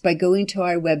programs by going to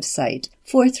our website,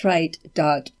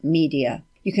 forthright.media.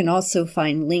 You can also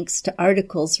find links to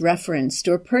articles referenced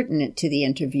or pertinent to the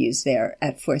interviews there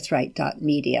at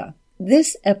forthright.media.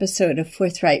 This episode of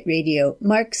Forthright Radio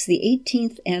marks the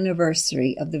 18th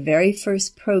anniversary of the very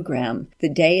first program, the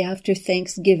day after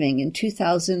Thanksgiving in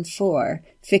 2004,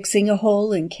 fixing a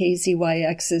hole in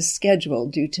KZYX's schedule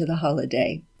due to the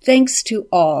holiday. Thanks to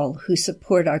all who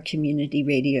support our community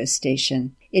radio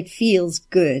station. It feels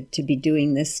good to be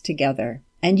doing this together.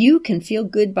 And you can feel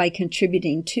good by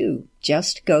contributing too.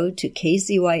 Just go to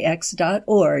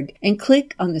kzyx.org and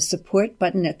click on the support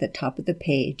button at the top of the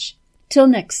page. Till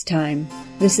next time,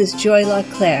 this is Joy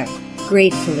LaClaire,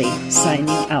 gratefully signing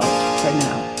out for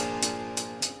now.